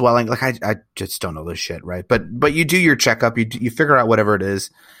swelling. Like I just don't know this shit, right? But you do your checkup, you figure out whatever it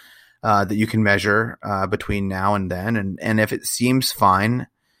is that you can measure between now and then, and if it seems fine,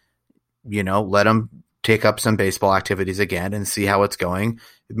 let him take up some baseball activities again and see how it's going.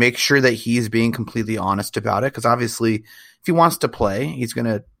 Make sure that he's being completely honest about it, because obviously if he wants to play, he's going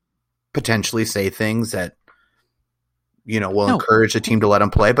to potentially say things that will encourage the team to let him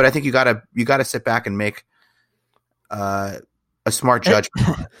play. But I think you gotta sit back and make a smart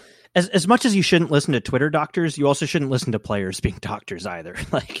judgment. As much as you shouldn't listen to Twitter doctors, you also shouldn't listen to players being doctors either.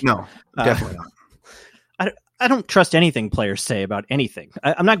 No, definitely not. I don't trust anything players say about anything.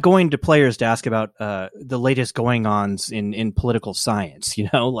 I'm not going to players to ask about the latest going-ons in political science.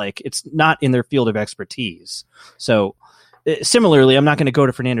 It's not in their field of expertise. So similarly, I'm not going to go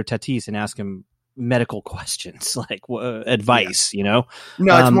to Fernando Tatis and ask him medical questions like advice. No,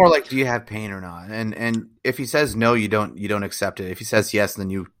 it's more like, do you have pain or not? And if he says no, you don't accept it. If he says yes,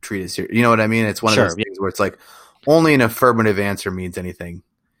 then you treat it serious. You know what I mean? It's one of those things where it's like only an affirmative answer means anything.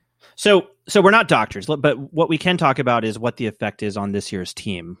 So we're not doctors, but what we can talk about is what the effect is on this year's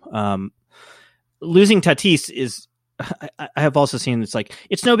team. Losing Tatis is, I have also seen it's like,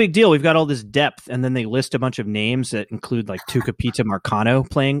 it's no big deal. We've got all this depth. And then they list a bunch of names that include like Tucupita Marcano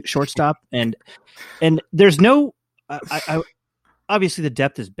playing shortstop. And there's no, I obviously the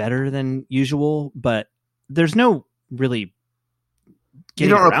depth is better than usual, but there's no really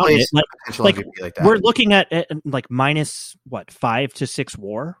getting around it. Like that. We're looking at like minus -5 to -6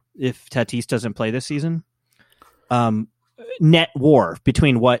 WAR if Tatis doesn't play this season. Net WAR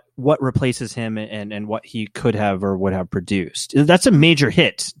between what replaces him and what he could have or would have produced. That's a major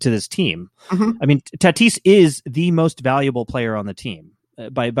hit to this team. Mm-hmm. I mean, Tatis is the most valuable player on the team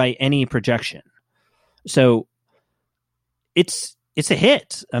by any projection. So it's a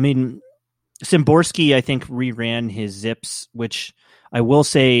hit. I mean, Szymborski, I think, reran his ZiPS, which I will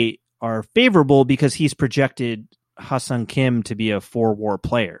say are favorable because he's projected Ha-Seong Kim to be a 4 WAR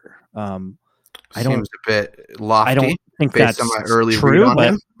player. Seems a bit lofty. I don't think that's early true,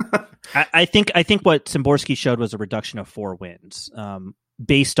 but I think what Szymborski showed was a reduction of 4 wins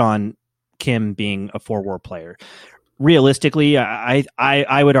based on Kim being a 4 WAR player. Realistically,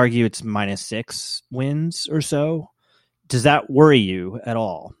 I would argue it's -6 wins or so. Does that worry you at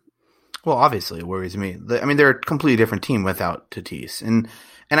all? Well, obviously it worries me. I mean, they're a completely different team without Tatis. And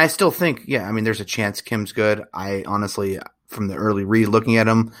I still think, there's a chance Kim's good. I honestly, from the early read looking at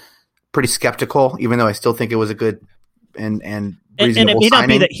him, pretty skeptical, even though I still think it was a good and reasonable it may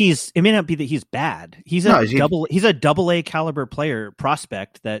signing. It may not be that he's bad. He's a double A caliber player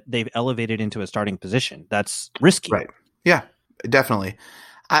prospect that they've elevated into a starting position. That's risky. Right. Yeah, definitely.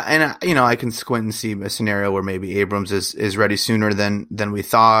 I can squint and see a scenario where maybe Abrams is ready sooner than we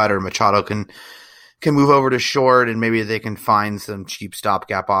thought, or Machado can move over to short, and maybe they can find some cheap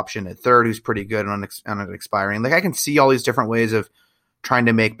stopgap option at third who's pretty good on an expiring. Like, I can see all these different ways of trying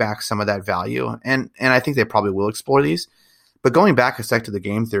to make back some of that value, and I think they probably will explore these. But going back a sec to the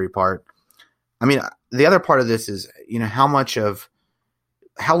game theory part, I mean, the other part of this is, how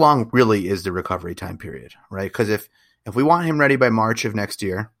long really is the recovery time period, right? Because if we want him ready by March of next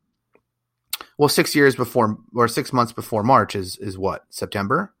year, well, 6 months before March is what,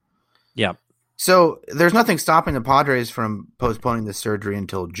 September? Yeah. So there's nothing stopping the Padres from postponing the surgery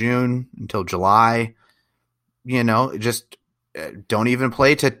until June, until July. Just don't even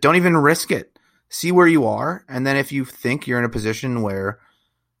risk it. See where you are. And then if you think you're in a position where,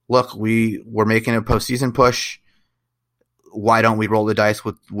 look, we're making a postseason push, why don't we roll the dice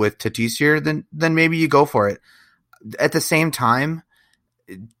with Tatis here? Then maybe you go for it. At the same time,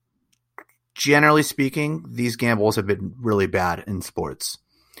 generally speaking, these gambles have been really bad in sports.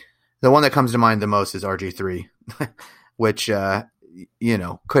 The one that comes to mind the most is RG3, which,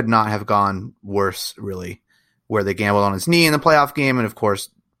 could not have gone worse, really, where they gambled on his knee in the playoff game and, of course,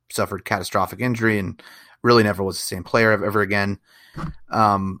 suffered catastrophic injury and really never was the same player ever again.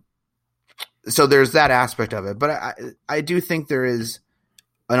 So there's that aspect of it. But I do think there is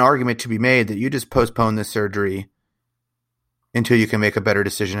an argument to be made that you just postpone this surgery until you can make a better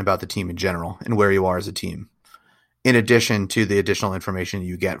decision about the team in general and where you are as a team, in addition to the additional information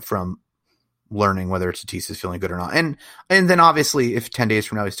you get from learning whether Tatis is feeling good or not. And then obviously if 10 days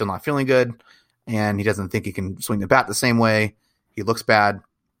from now he's still not feeling good and he doesn't think he can swing the bat the same way, he looks bad,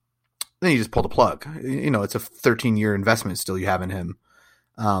 then you just pull the plug. It's a 13-year investment still you have in him.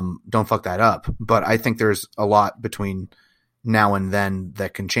 Don't fuck that up. But I think there's a lot between now and then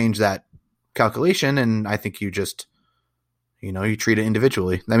that can change that calculation, and I think you just you treat it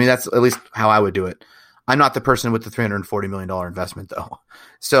individually. I mean, that's at least how I would do it. I'm not the person with the $340 million investment though.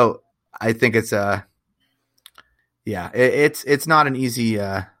 So I think it's it's not an easy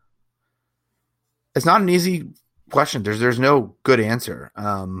question. There's no good answer.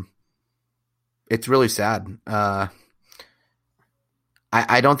 It's really sad.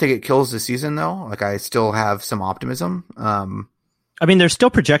 I don't think it kills the season though. Like, I still have some optimism. I mean, they're still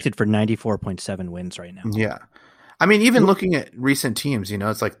projected for 94.7 wins right now. Yeah. I mean, even looking at recent teams,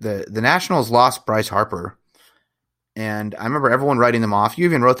 it's like the Nationals lost Bryce Harper, and I remember everyone writing them off. You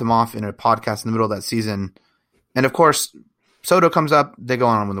even wrote them off in a podcast in the middle of that season. And of course, Soto comes up, they go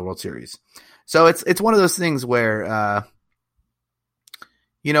on and win the World Series. So it's one of those things where,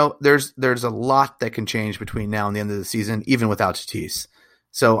 there's a lot that can change between now and the end of the season, even without Tatis.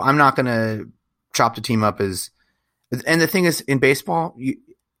 So I'm not going to chop the team up as, and the thing is, in baseball,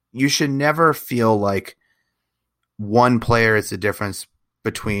 you should never feel like one player is the difference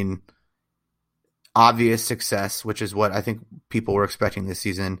between obvious success, which is what I think people were expecting this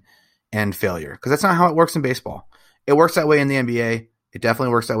season, and failure. Because that's not how it works in baseball. It works that way in the NBA. It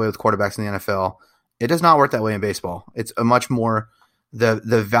definitely works that way with quarterbacks in the NFL. It does not work that way in baseball. It's a much more,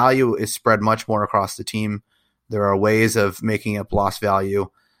 the value is spread much more across the team. There are ways of making up lost value.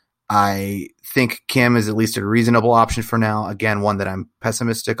 I think Kim is at least a reasonable option for now. Again, one that I'm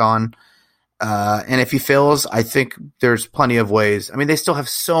pessimistic on. And if he fails, I think there's plenty of ways. I mean, they still have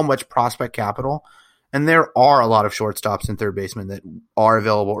so much prospect capital, and there are a lot of shortstops and third basemen that are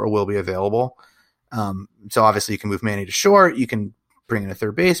available or will be available. So obviously you can move Manny to short. You can bring in a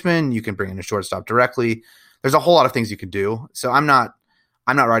third baseman. You can bring in a shortstop directly. There's a whole lot of things you can do. So I'm not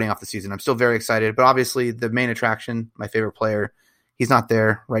writing off the season. I'm still very excited, but obviously the main attraction, my favorite player, he's not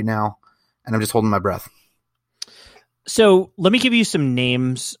there right now, and I'm just holding my breath. So let me give you some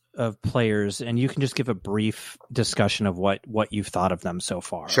names of players, and you can just give a brief discussion of what you've thought of them so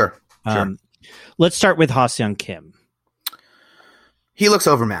far. Sure. Let's start with Ha-Seong Kim. He looks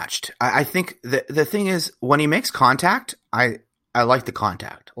overmatched. I think the thing is, when he makes contact, I like the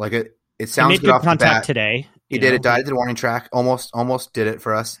contact. Like it sounds good off the bat. He made good contact today. He did it. Died at the warning track. Almost did it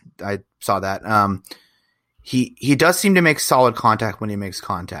for us. I saw that. He does seem to make solid contact when he makes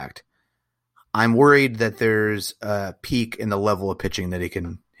contact. I'm worried that there's a peak in the level of pitching that he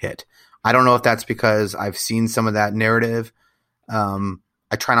can hit. I don't know if that's because I've seen some of that narrative.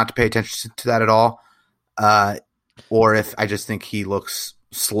 I try not to pay attention to that at all. Or if I just think he looks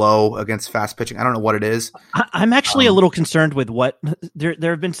slow against fast pitching. I don't know what it is. I'm actually a little concerned with what there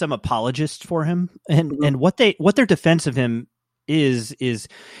have been some apologists for him, and what their defense of him is he's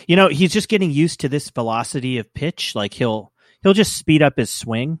just getting used to this velocity of pitch. Like he'll just speed up his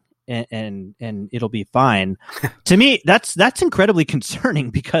swing and it'll be fine. To me, that's incredibly concerning,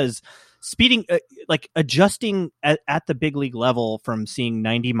 because speeding, adjusting at the big league level from seeing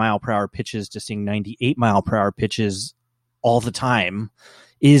 90-mile-per-hour pitches to seeing 98-mile-per-hour pitches all the time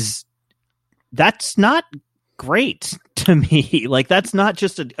that's not great to me. Like, that's not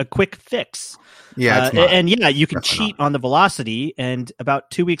just a quick fix. Yeah. It's not. And you can Definitely cheat on the velocity. And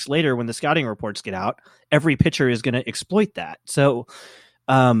about 2 weeks later, when the scouting reports get out, every pitcher is going to exploit that. So,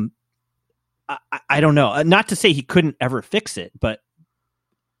 I don't know. Not to say he couldn't ever fix it, but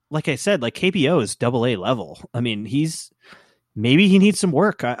like I said, like KBO is AA level. I mean, maybe he needs some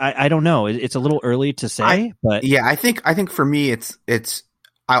work. I don't know. It's a little early to say, but yeah, I think for me,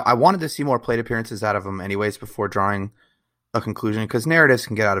 I wanted to see more plate appearances out of him anyways before drawing a conclusion, because narratives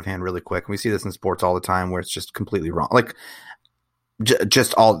can get out of hand really quick. And we see this in sports all the time, where it's just completely wrong. Like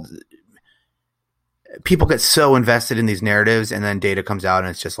just all people get so invested in these narratives, and then data comes out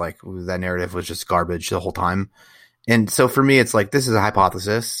and it's just like, that narrative was just garbage the whole time. And so for me, it's like, this is a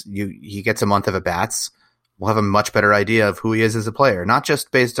hypothesis. He gets a month of at-bats. We'll have a much better idea of who he is as a player, not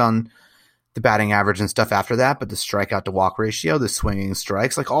just based on the batting average and stuff after that, but the strikeout to walk ratio, the swinging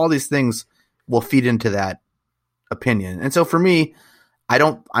strikes, like all these things will feed into that opinion. And so for me,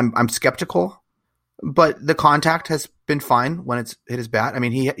 I'm skeptical, but the contact has been fine when it's hit his bat. I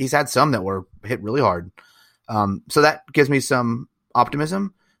mean, he's had some that were hit really hard. So that gives me some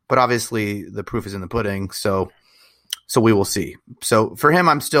optimism, but obviously the proof is in the pudding. So we will see. So for him,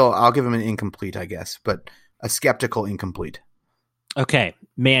 I'll give him an incomplete, I guess, but a skeptical incomplete. Okay.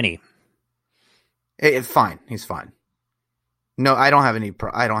 Manny. Fine. He's fine. No, I don't have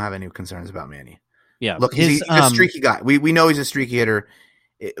any concerns about Manny. Yeah. Look, he's a streaky guy. We know he's a streaky hitter.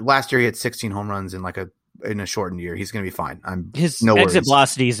 Last year he had 16 home runs in like a in a shortened year. He's going to be fine. His no exit worries.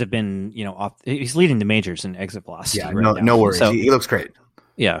 velocities have been, off. He's leading the majors in exit velocity. Yeah, right no now. worries. So, he looks great.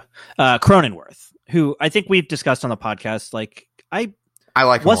 yeah. Cronenworth, who I think we've discussed on the podcast, like I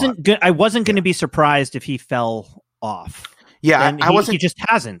like him wasn't good. I wasn't going to be surprised if he fell off. Yeah, and I wasn't. He just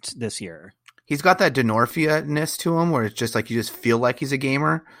hasn't this year. He's got that Denorfia-ness to him where it's just like you just feel like he's a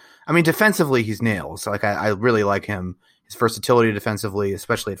gamer. I mean, defensively, he's nails. Like I really like him. His versatility defensively,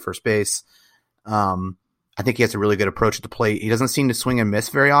 especially at first base. I think he has a really good approach at the plate. He doesn't seem to swing and miss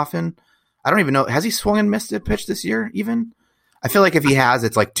very often. I don't even know. Has he swung and missed a pitch this year even? I feel like if he has,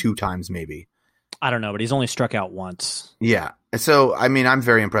 it's like 2 times maybe. I don't know, but he's only struck out once. Yeah. So, I mean, I'm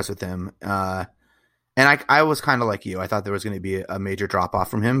very impressed with him. And I was kind of like you. I thought there was going to be a major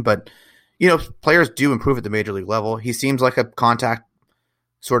drop-off from him. But, players do improve at the major league level. He seems like a contact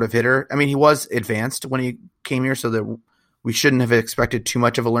sort of hitter. I mean, he was advanced when he came here, so that we shouldn't have expected too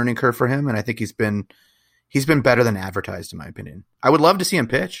much of a learning curve for him. And I think he's been better than advertised, in my opinion. I would love to see him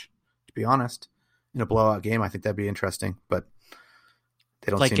pitch, to be honest, in a blowout game. I think that'd be interesting, but they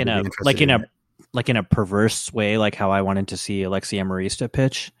don't seem to be interested in a perverse way, like how I wanted to see Alexi Amarista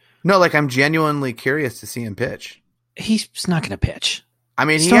pitch. No, like I'm genuinely curious to see him pitch. He's not going to pitch. I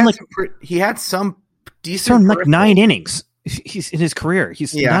mean, he had some decent. Thrown like 9 innings. He's in his career.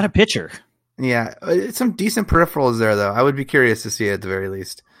 He's not a pitcher. Yeah, some decent peripherals there, though. I would be curious to see it at the very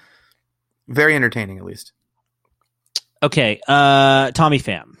least. Very entertaining, at least. Okay, Tommy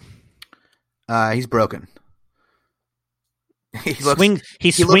Pham. He's broken. He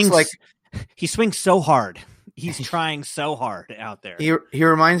swings so hard. He's trying so hard out there. He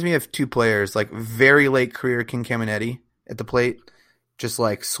reminds me of 2 players, like very late career King Caminiti at the plate, just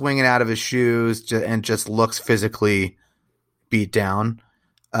like swinging out of his shoes and just looks physically beat down.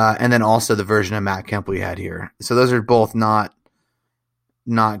 And then also the version of Matt Kemp we had here. So those are both not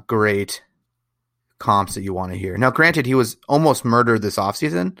great comps that you want to hear. Now, granted, he was almost murdered this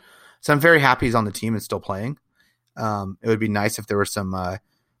offseason, so I'm very happy he's on the team and still playing. It would be nice if there was some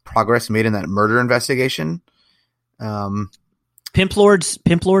progress made in that murder investigation. Pimp Lord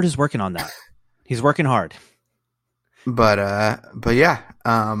is working on that. He's working hard. But yeah,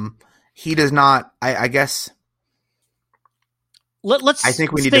 he does not. I guess. I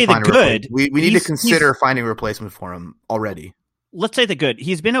think we need to find a good. We need to consider finding a replacement for him already. Let's say the good.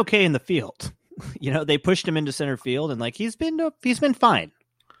 He's been okay in the field. They pushed him into center field, and like he's been fine.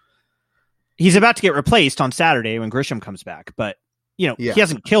 He's about to get replaced on Saturday when Grisham comes back, but he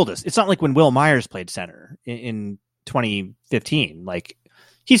hasn't killed us. It's not like when Will Myers played center in 2015. Like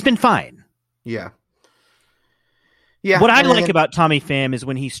he's been fine. Yeah. Yeah. What I like about Tommy Pham is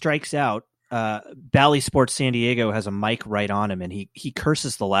when he strikes out, Bally Sports San Diego has a mic right on him, and he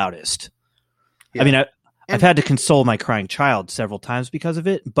curses the loudest. Yeah. I mean, I've had to console my crying child several times because of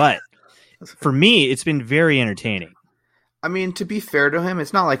it, but for me, it's been very entertaining. I mean, to be fair to him,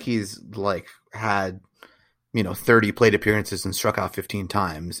 it's not like he's like had 30 plate appearances and struck out 15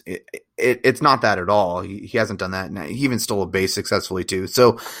 times. It's not that at all. He hasn't done that. He even stole a base successfully too.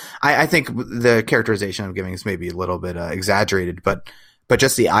 So I think the characterization I'm giving is maybe a little bit exaggerated, but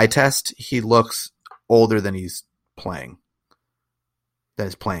just the eye test, he looks older than he's playing. Than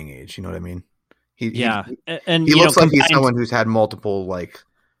his playing age. You know what I mean? He looks like he's someone who's had multiple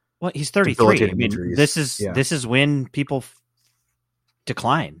Well, he's 33. I mean, this is when people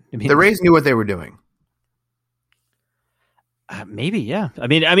decline. I mean, the Rays knew what they were doing. Maybe, yeah. I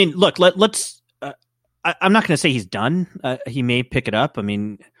mean, look. Let's. I'm not going to say he's done. He may pick it up. I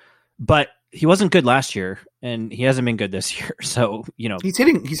mean, but he wasn't good last year, and he hasn't been good this year. So he's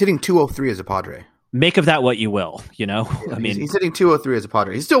hitting 203 as a Padre. Make of that what you will. Yeah, I mean, he's hitting 203 as a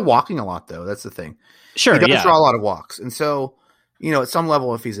Padre. He's still walking a lot, though. That's the thing. Sure, he does draw a lot of walks, and so. At some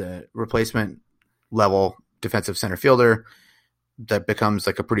level, if he's a replacement level defensive center fielder, that becomes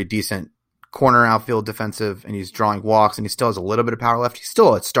like a pretty decent corner outfield defensive, and he's drawing walks, and he still has a little bit of power left. He's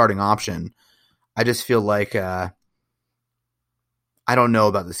still a starting option. I just feel like I don't know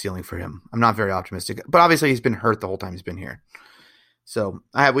about the ceiling for him. I'm not very optimistic, but obviously he's been hurt the whole time he's been here. So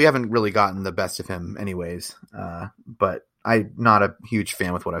we haven't really gotten the best of him anyways, but I'm not a huge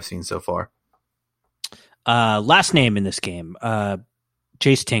fan with what I've seen so far. Last name in this game, Jace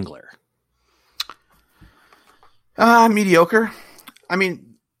Tingler. Mediocre. I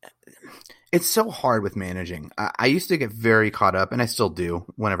mean, it's so hard with managing. I used to get very caught up, and I still do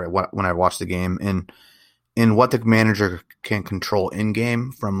when I watch the game, in what the manager can control in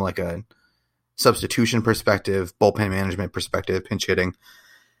game from like a substitution perspective, bullpen management perspective, pinch hitting,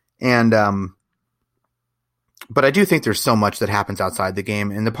 and but I do think there's so much that happens outside the game,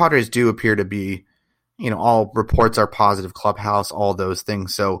 and the Padres do appear to be. All reports are positive clubhouse, all those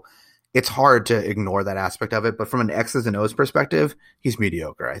things. So it's hard to ignore that aspect of it. But from an X's and O's perspective, he's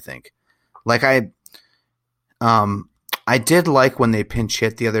mediocre, I think. Like I did like when they pinch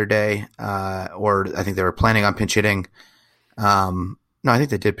hit the other day, or I think they were planning on pinch hitting. No, I think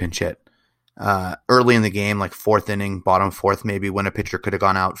they did pinch hit early in the game, like fourth inning, bottom fourth, maybe, when a pitcher could have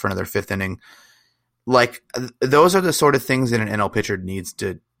gone out for another fifth inning. Like those are the sort of things that an NL pitcher needs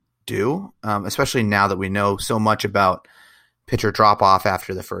to do, especially now that we know so much about pitcher drop off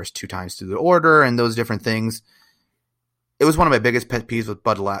after the first 2 times through the order and those different things. It was one of my biggest pet peeves with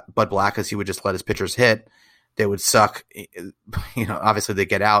Bud Black, as he would just let his pitchers hit. They would suck. Obviously they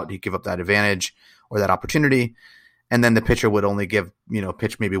get out. He'd give up that advantage or that opportunity. And then the pitcher would only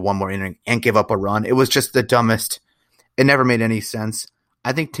pitch maybe one more inning and give up a run. It was just the dumbest. It never made any sense.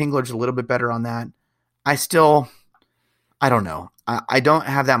 I think Tingler's a little bit better on that. I don't know. I don't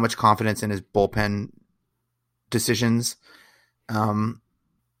have that much confidence in his bullpen decisions. How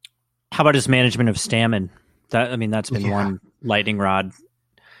about his management of Stammen? That's been one lightning rod.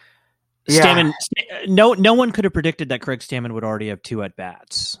 Stammen, no one could have predicted that Craig Stammen would already have 2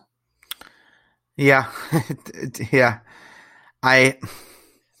 at-bats. Yeah. Yeah.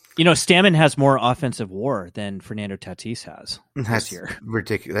 Stammen has more offensive WAR than Fernando Tatis has this year.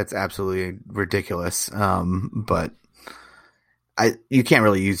 Ridiculous. That's absolutely ridiculous. But you can't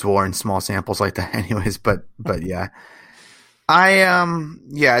really use WAR in small samples like that anyways, but yeah.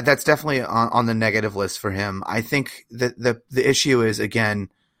 That's definitely on the negative list for him. I think that the issue is, again,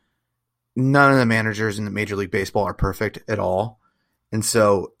 none of the managers in the Major League Baseball are perfect at all. And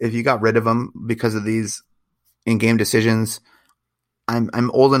so if you got rid of them because of these in-game decisions, I'm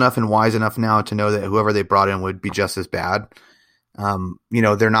old enough and wise enough now to know that whoever they brought in would be just as bad.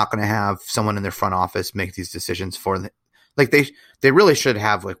 They're not going to have someone in their front office make these decisions for them. Like they really should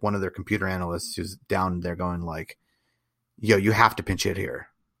have like one of their computer analysts who's down there going like, yo, you have to pinch hit here.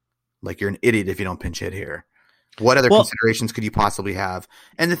 Like, you're an idiot if you don't pinch hit here. What other considerations could you possibly have?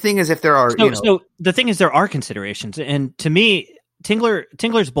 And the thing is, if there are, so the thing is, there are considerations. And to me,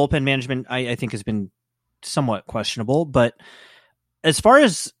 Tingler's bullpen management, I think, has been somewhat questionable. But as far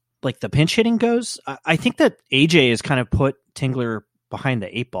as like the pinch hitting goes, I think that AJ has kind of put Tingler behind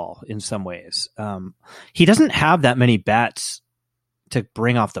the 8 ball in some ways. He doesn't have that many bats to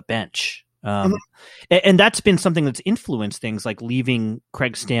bring off the bench. And that's been something that's influenced things, like leaving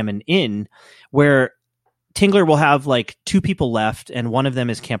Craig Stammen in, where Tingler will have like 2 people left, and one of them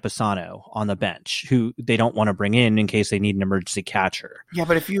is Camposano on the bench, who they don't want to bring in case they need an emergency catcher. Yeah,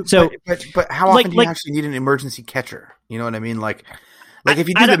 but if you but how often do you actually need an emergency catcher? You know what I mean? Like if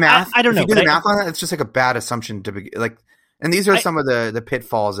you do the math, I don't know. If you do the math on that, it's just like a bad assumption to be like. And these are some of the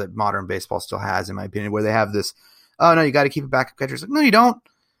pitfalls that modern baseball still has, in my opinion, where they have this. Oh no, you got to keep a backup catcher. It's like, no, you don't.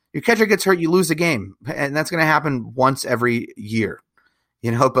 Your catcher gets hurt, you lose the game, and that's going to happen once every year.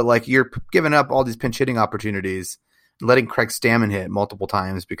 But like, you're giving up all these pinch hitting opportunities, letting Craig Stammen hit multiple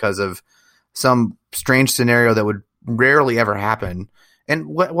times because of some strange scenario that would rarely ever happen. And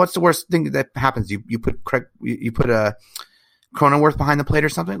what's the worst thing that happens? You put a Cronenworth behind the plate or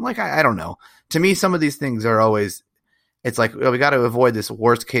something? Like, I don't know. To me, some of these things are always, it's like, we got to avoid this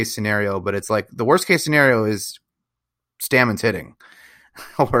worst case scenario, but it's like the worst case scenario is Stammen's hitting.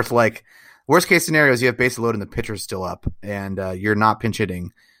 Or like, worst case scenario is you have base load and the pitcher's still up and you're not pinch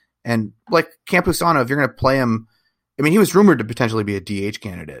hitting. And like Campusano, if you're going to play him, I mean, he was rumored to potentially be a DH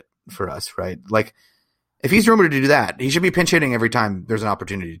candidate for us, right? Like, if he's rumored to do that, he should be pinch hitting every time there's an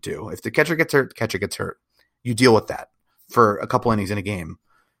opportunity to. If the catcher gets hurt, the catcher gets hurt. You deal with that for a couple innings in a game.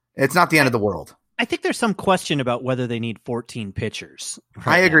 It's not the end of the world. I think there's some question about whether they need 14 pitchers.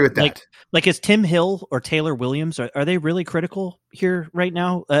 I agree with that. Like is Tim Hill or Taylor Williams, are they really critical here right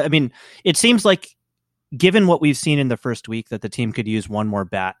now? I mean, it seems like, given what we've seen in the first week, that the team could use one more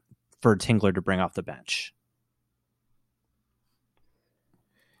bat for Tingler to bring off the bench.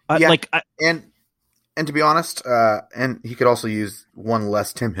 And to be honest, and he could also use one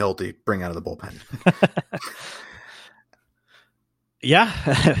less Tim Hill to bring out of the bullpen. Yeah,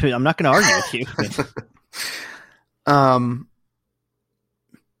 I'm not going to argue with you. I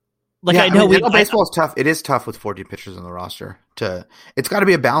know baseball is tough. It is tough with 14 pitchers on the roster. It's got to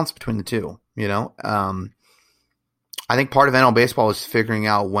be a balance between the two. I think part of NL baseball is figuring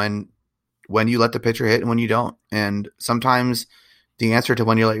out when you let the pitcher hit and when you don't. And sometimes the answer to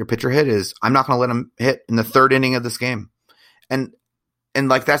when you let your pitcher hit is, I'm not going to let him hit in the 3rd inning of this game. And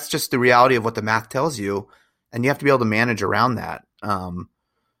like, that's just the reality of what the math tells you. And you have to be able to manage around that. And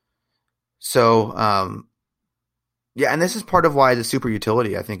this is part of why the super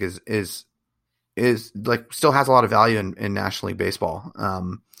utility, I think, is like, still has a lot of value in National League Baseball.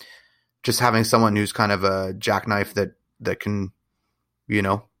 Just having someone who's kind of a jackknife that can,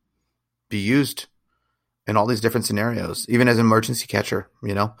 be used in all these different scenarios, even as an emergency catcher.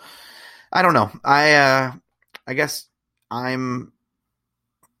 I don't know. I guess I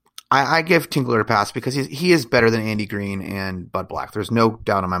give Tingler a pass because he is better than Andy Green and Bud Black. There's no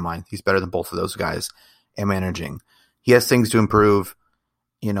doubt in my mind he's better than both of those guys at managing. He has things to improve.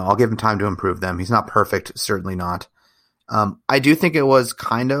 I'll give him time to improve them. He's not perfect, certainly not. I do think it was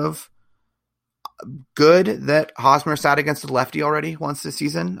kind of good that Hosmer sat against a lefty already once this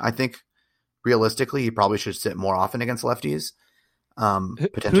season. I think realistically, he probably should sit more often against lefties.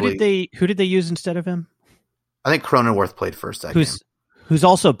 Potentially, who did they use instead of him? I think Cronenworth played first that game. Who's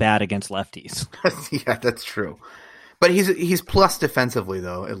also bad against lefties. Yeah, that's true. But he's plus defensively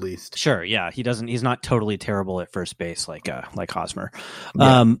though, at least. Sure, yeah, he's not totally terrible at first base like Hosmer.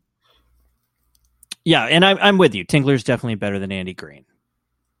 Yeah. Yeah, and I'm with you. Tingler's definitely better than Andy Green.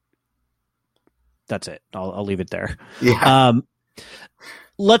 That's it. I'll leave it there. Yeah.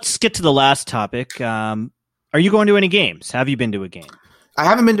 Let's get to the last topic. Are you going to any games? Have you been to a game? I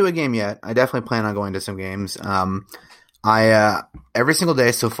haven't been to a game yet. I definitely plan on going to some games. I every single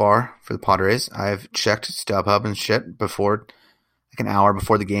day so far for the Padres, I've checked StubHub and shit before, like an hour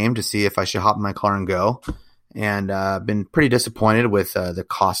before the game, to see if I should hop in my car and go. And been pretty disappointed with the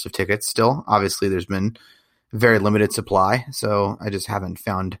cost of tickets. Still, obviously, there's been very limited supply, so I just haven't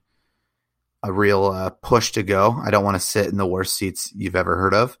found a real push to go. I don't want to sit in the worst seats you've ever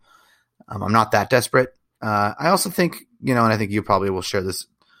heard of. I'm not that desperate. I also think, and I think you probably will share this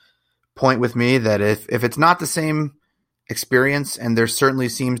point with me, that if it's not the same experience, and there certainly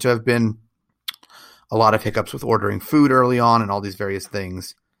seems to have been a lot of hiccups with ordering food early on and all these various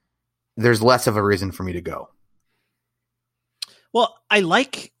things, there's less of a reason for me to go. Well, I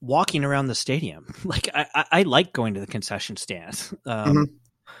like walking around the stadium. Like I like going to the concession stands.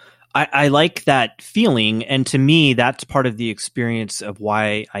 I like that feeling, and to me, that's part of the experience of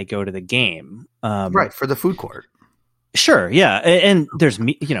why I go to the game. Right, for the food court. Sure, yeah, and there's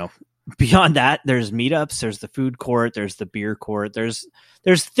beyond that, there's meetups, there's the food court, there's the beer court, there's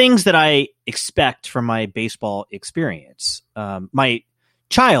things that I expect from my baseball experience. My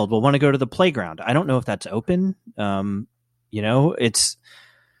child will want to go to the playground. I don't know if that's open. It's.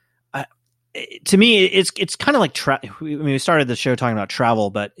 To me, it's kind of like we started the show talking about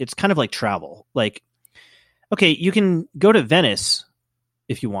travel, but it's kind of like travel. Like, okay, you can go to Venice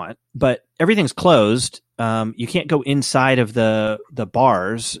if you want, but everything's closed. You can't go inside of the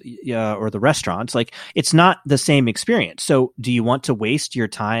bars or the restaurants. Like, it's not the same experience. So, do you want to waste your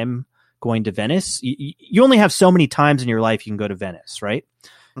time going to Venice? You only have so many times in your life you can go to Venice, right?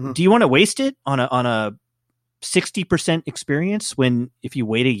 Mm-hmm. Do you want to waste it on a 60% experience when if you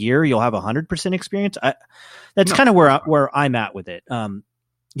wait a year you'll have 100% experience? That's kind of where I'm at with it.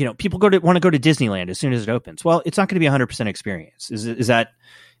 People want to go to Disneyland as soon as it opens. Well, it's not going to be 100% experience. Is that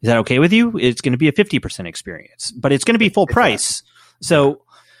okay with you? It's going to be a 50% experience, but it's going to be full price. So,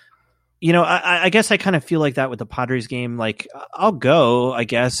 I guess I kind of feel like that with the Padres game. Like, I'll go, I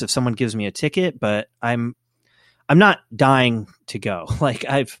guess, if someone gives me a ticket, but I'm not dying to go. Like,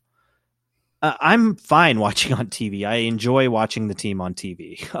 I'm fine watching on TV. I enjoy watching the team on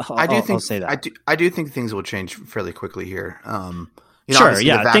TV. I'll say that. I do think things will change fairly quickly here. Sure,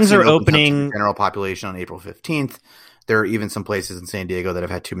 yeah. Things are opening. General population on April 15th. There are even some places in San Diego that have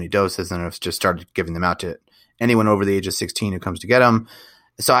had too many doses and have just started giving them out to anyone over the age of 16 who comes to get them.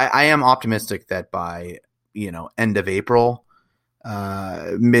 So I am optimistic that by end of April,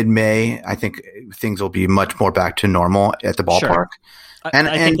 mid-May, I think things will be much more back to normal at the ballpark. Sure.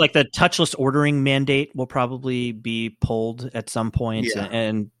 I think like the touchless ordering mandate will probably be pulled at some point,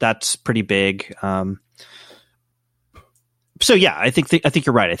 and that's pretty big. So yeah, I think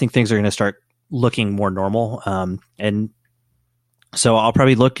you're right. I think things are going to start looking more normal, and so I'll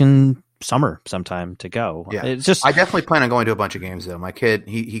probably look in summer sometime to go. Yeah, it's just I definitely plan on going to a bunch of games though. My kid,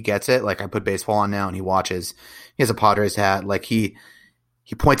 he gets it. Like, I put baseball on now, and he watches. He has a Padres hat. Like, he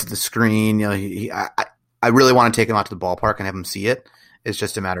points at the screen. I really want to take him out to the ballpark and have him see it. It's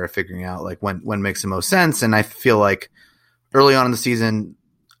just a matter of figuring out like when makes the most sense. And I feel like early on in the season,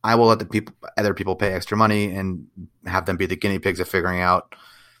 I will let other people pay extra money and have them be the guinea pigs of figuring out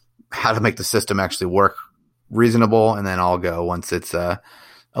how to make the system actually work reasonable. And then I'll go once it's a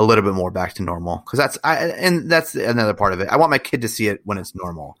little bit more back to normal. Cause that's another part of it. I want my kid to see it when it's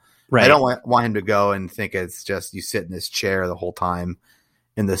normal. Right. I don't want him to go and think it's just you sit in this chair the whole time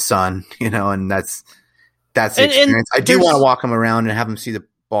in the sun, and that's the experience. I do want to walk them around and have them see the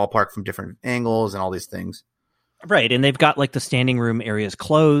ballpark from different angles and all these things. Right. And they've got like the standing room areas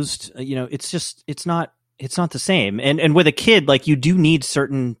closed. It's not the same. And with a kid, like, you do need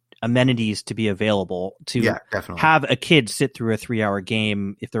certain amenities to be available to definitely have a kid sit through a 3-hour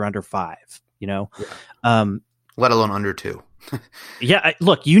game if they're under 5, let alone under 2.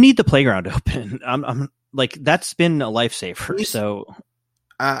 Look, you need the playground open. I'm like, that's been a lifesaver. So,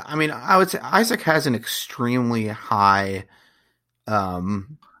 I mean, I would say Isaac has an extremely high,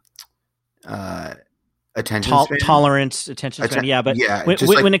 attention span. Tolerance, attention span. But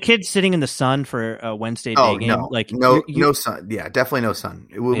when a kid's sitting in the sun for a Wednesday day game, no sun. Yeah, definitely no sun.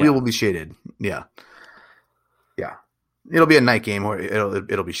 We will be shaded. Yeah. It'll be a night game, or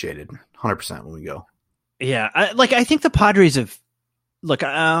it'll be shaded 100% when we go. Yeah, I think the Padres have. Look,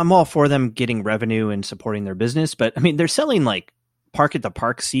 I'm all for them getting revenue and supporting their business, but I mean, they're selling like park at the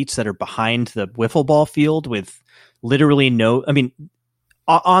park seats that are behind the wiffle ball field with literally no. I mean,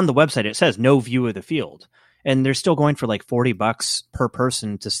 on the website it says no view of the field, and they're still going for like $40 per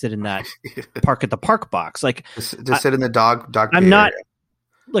person to sit in that park at the park box. Like to sit in the dog. I'm not. Area.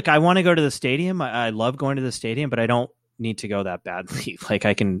 Look, I want to go to the stadium. I love going to the stadium, but I don't need to go that badly. Like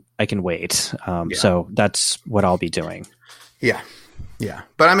I can wait. So that's what I'll be doing. Yeah,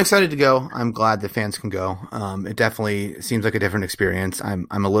 but I'm excited to go. I'm glad the fans can go. It definitely seems like a different experience. I'm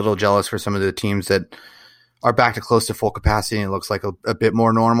a little jealous for some of the teams that are back to close to full capacity, and it looks like a bit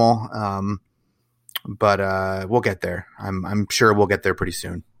more normal. But we'll get there. I'm sure we'll get there pretty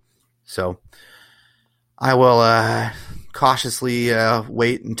soon. So I will cautiously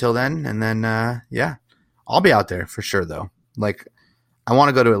wait until then, and then I'll be out there for sure. Though, like I want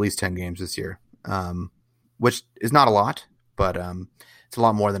to go to at least 10 games this year, which is not a lot, but it's a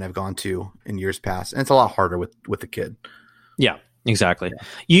lot more than I've gone to in years past, and it's a lot harder with the kid. Yeah, exactly. Yeah.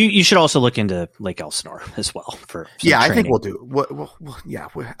 You should also look into Lake Elsinore as well for training. I think we'll do. Well,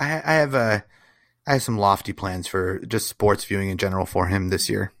 I have some lofty plans for just sports viewing in general for him this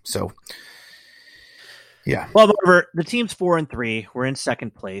year. So, yeah. Well, however, the team's 4-3. We're in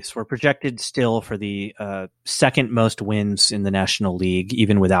second place. We're projected still for the second most wins in the National League,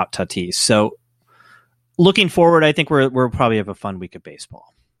 even without Tatis. So, looking forward, I think we'll probably have a fun week of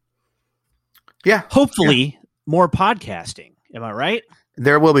baseball. Yeah. Hopefully, more podcasting. Am I right?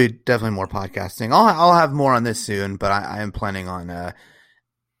 There will be definitely more podcasting. I'll have more on this soon, but I am planning on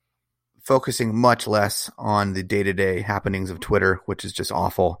focusing much less on the day-to-day happenings of Twitter, which is just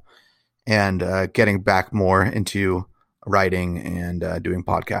awful, and getting back more into writing and doing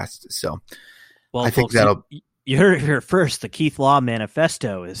podcasts. So well, I think folks, you heard it here first. The Keith Law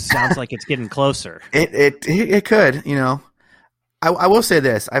Manifesto sounds like it's getting closer. It could, I will say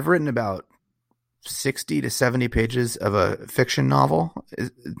this. I've written about 60 to 70 pages of a fiction novel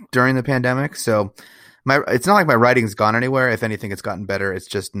during the pandemic. So it's not like my writing's gone anywhere. If anything, it's gotten better. It's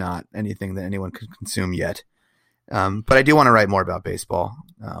just not anything that anyone could consume yet. But I do want to write more about baseball.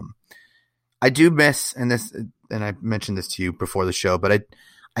 I do miss, and I mentioned this to you before the show, but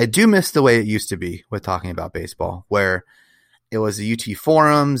I do miss the way it used to be with talking about baseball, where it was the UT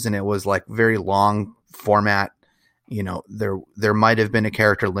forums and it was like very long format. There might have been a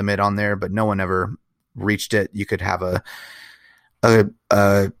character limit on there, but no one ever reached it. You could have a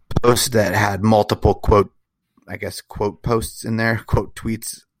post that had multiple quote posts in there, quote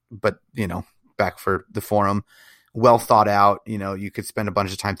tweets, but back for the forum, well thought out. You could spend a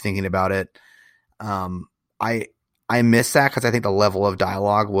bunch of time thinking about it. I miss that because I think the level of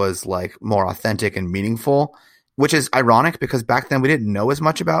dialogue was like more authentic and meaningful, which is ironic because back then we didn't know as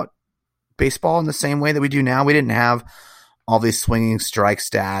much about baseball in the same way that we do now. We didn't have all these swinging strike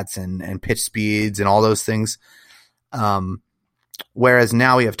stats and pitch speeds and all those things. Whereas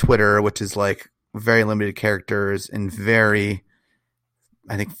now we have Twitter, which is like very limited characters and very,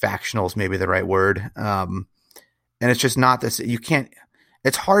 I think factional is maybe the right word. And it's just not this.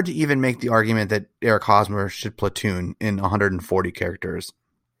 It's hard to even make the argument that Eric Hosmer should platoon in 140 characters.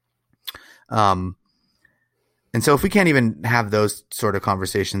 And so if we can't even have those sort of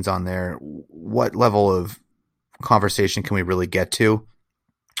conversations on there, what level of conversation can we really get to?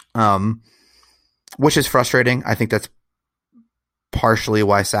 Which is frustrating. I think that's partially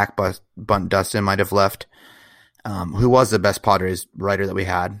why Sack Bunt Dustin might have left, who was the best Padres writer that we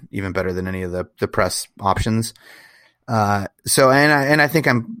had, even better than any of the press options. So I think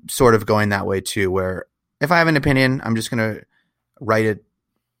I'm sort of going that way too, where if I have an opinion, I'm just going to write it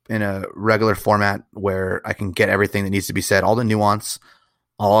in a regular format where I can get everything that needs to be said, all the nuance,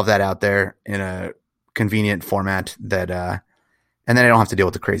 all of that out there in a convenient format that, and then I don't have to deal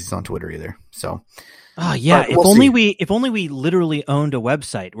with the crazies on Twitter either. So, yeah. If only we literally owned a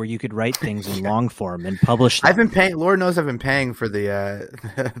website where you could write things in long form and publish them. I've been paying, Lord knows I've been paying for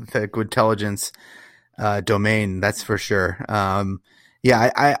the Good Intelligence domain. That's for sure. I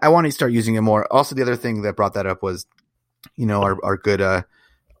want to start using it more. Also, the other thing that brought that up was, our good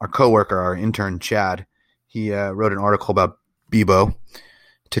our coworker, our intern Chad, he wrote an article about Bebo,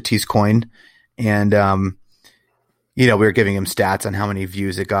 Tatis coin, and we were giving him stats on how many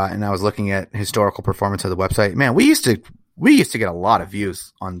views it got, and I was looking at historical performance of the website. Man, we used to get a lot of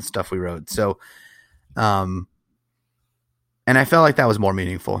views on the stuff we wrote. So, and I felt like that was more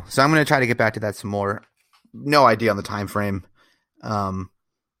meaningful. So I'm going to try to get back to that some more. No idea on the time frame.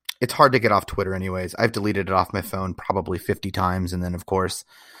 It's hard to get off Twitter anyways. I've deleted it off my phone probably 50 times. And then of course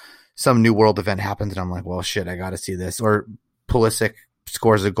some new world event happens and I'm like, well, shit, I got to see this. Or Pulisic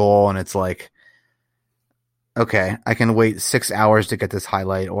scores a goal and it's like, okay, I can wait 6 hours to get this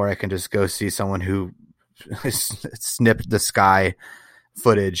highlight, or I can just go see someone who snipped the Sky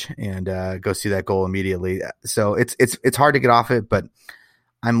footage and go see that goal immediately. So it's hard to get off it, but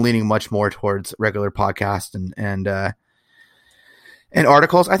I'm leaning much more towards regular podcasts and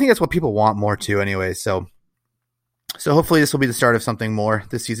articles. I think that's what people want more too anyway. So hopefully this will be the start of something more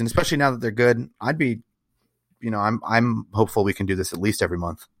this season, especially now that they're good. I'm hopeful we can do this at least every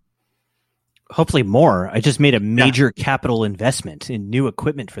month. Hopefully more. I just made a major capital investment in new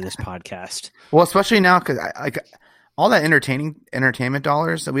equipment for this podcast. Well, especially now because I all that entertainment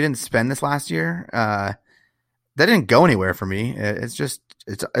dollars that we didn't spend this last year, that didn't go anywhere for me.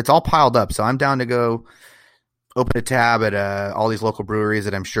 It's all piled up. So I'm down to go open a tab at all these local breweries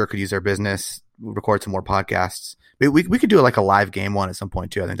that I'm sure could use our business, record some more podcasts. We could do like a live game one at some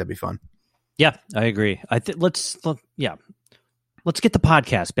point too. I think that'd be fun. Yeah, I agree. Let's get the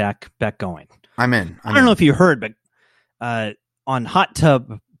podcast back going. I'm in. I don't know if you heard, but on Hot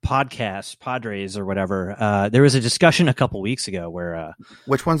Tub Podcast, Padres or whatever, there was a discussion a couple weeks ago where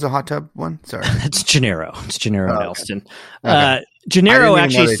which one's the Hot Tub one? Sorry, it's Gennaro. It's Gennaro and Elston. Okay. Gennaro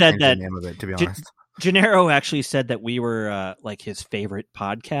actually said that. The name of it, to be honest. Gennaro actually said that we were like his favorite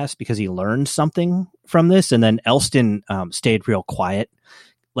podcast because he learned something from this, and then Elston stayed real quiet,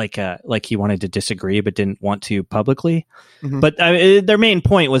 like he wanted to disagree but didn't want to publicly. Mm-hmm. But their main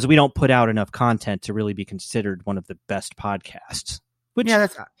point was we don't put out enough content to really be considered one of the best podcasts. Which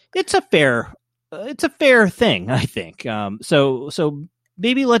it's a fair thing, I think. So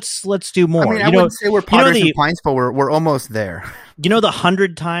maybe let's do more. I mean, I wouldn't say we're Padres and Pines, but we're almost there. You know, the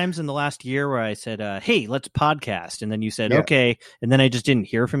 100 times in the last year where I said, "Hey, let's podcast," and then you said, "Okay," and then I just didn't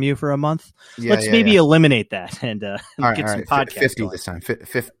hear from you for a month. Let's maybe eliminate that and get some podcasts. 50 going. This time.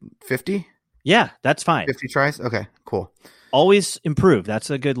 50. Yeah, that's fine. 50 tries. Okay, cool. Always improve. That's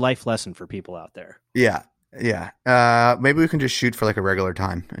a good life lesson for people out there. Yeah. Maybe we can just shoot for like a regular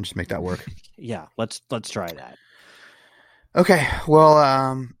time and just make that work. Yeah, let's try that. Okay. Well,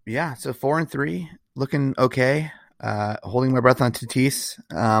 so 4-3, looking okay. Holding my breath on Tatis.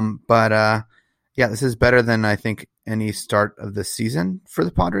 But this is better than I think any start of the season for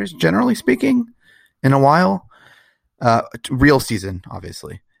the Padres, generally speaking, in a while. Real season,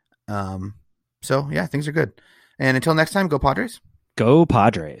 obviously. Things are good. And until next time, go Padres. Go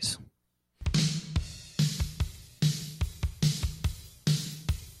Padres.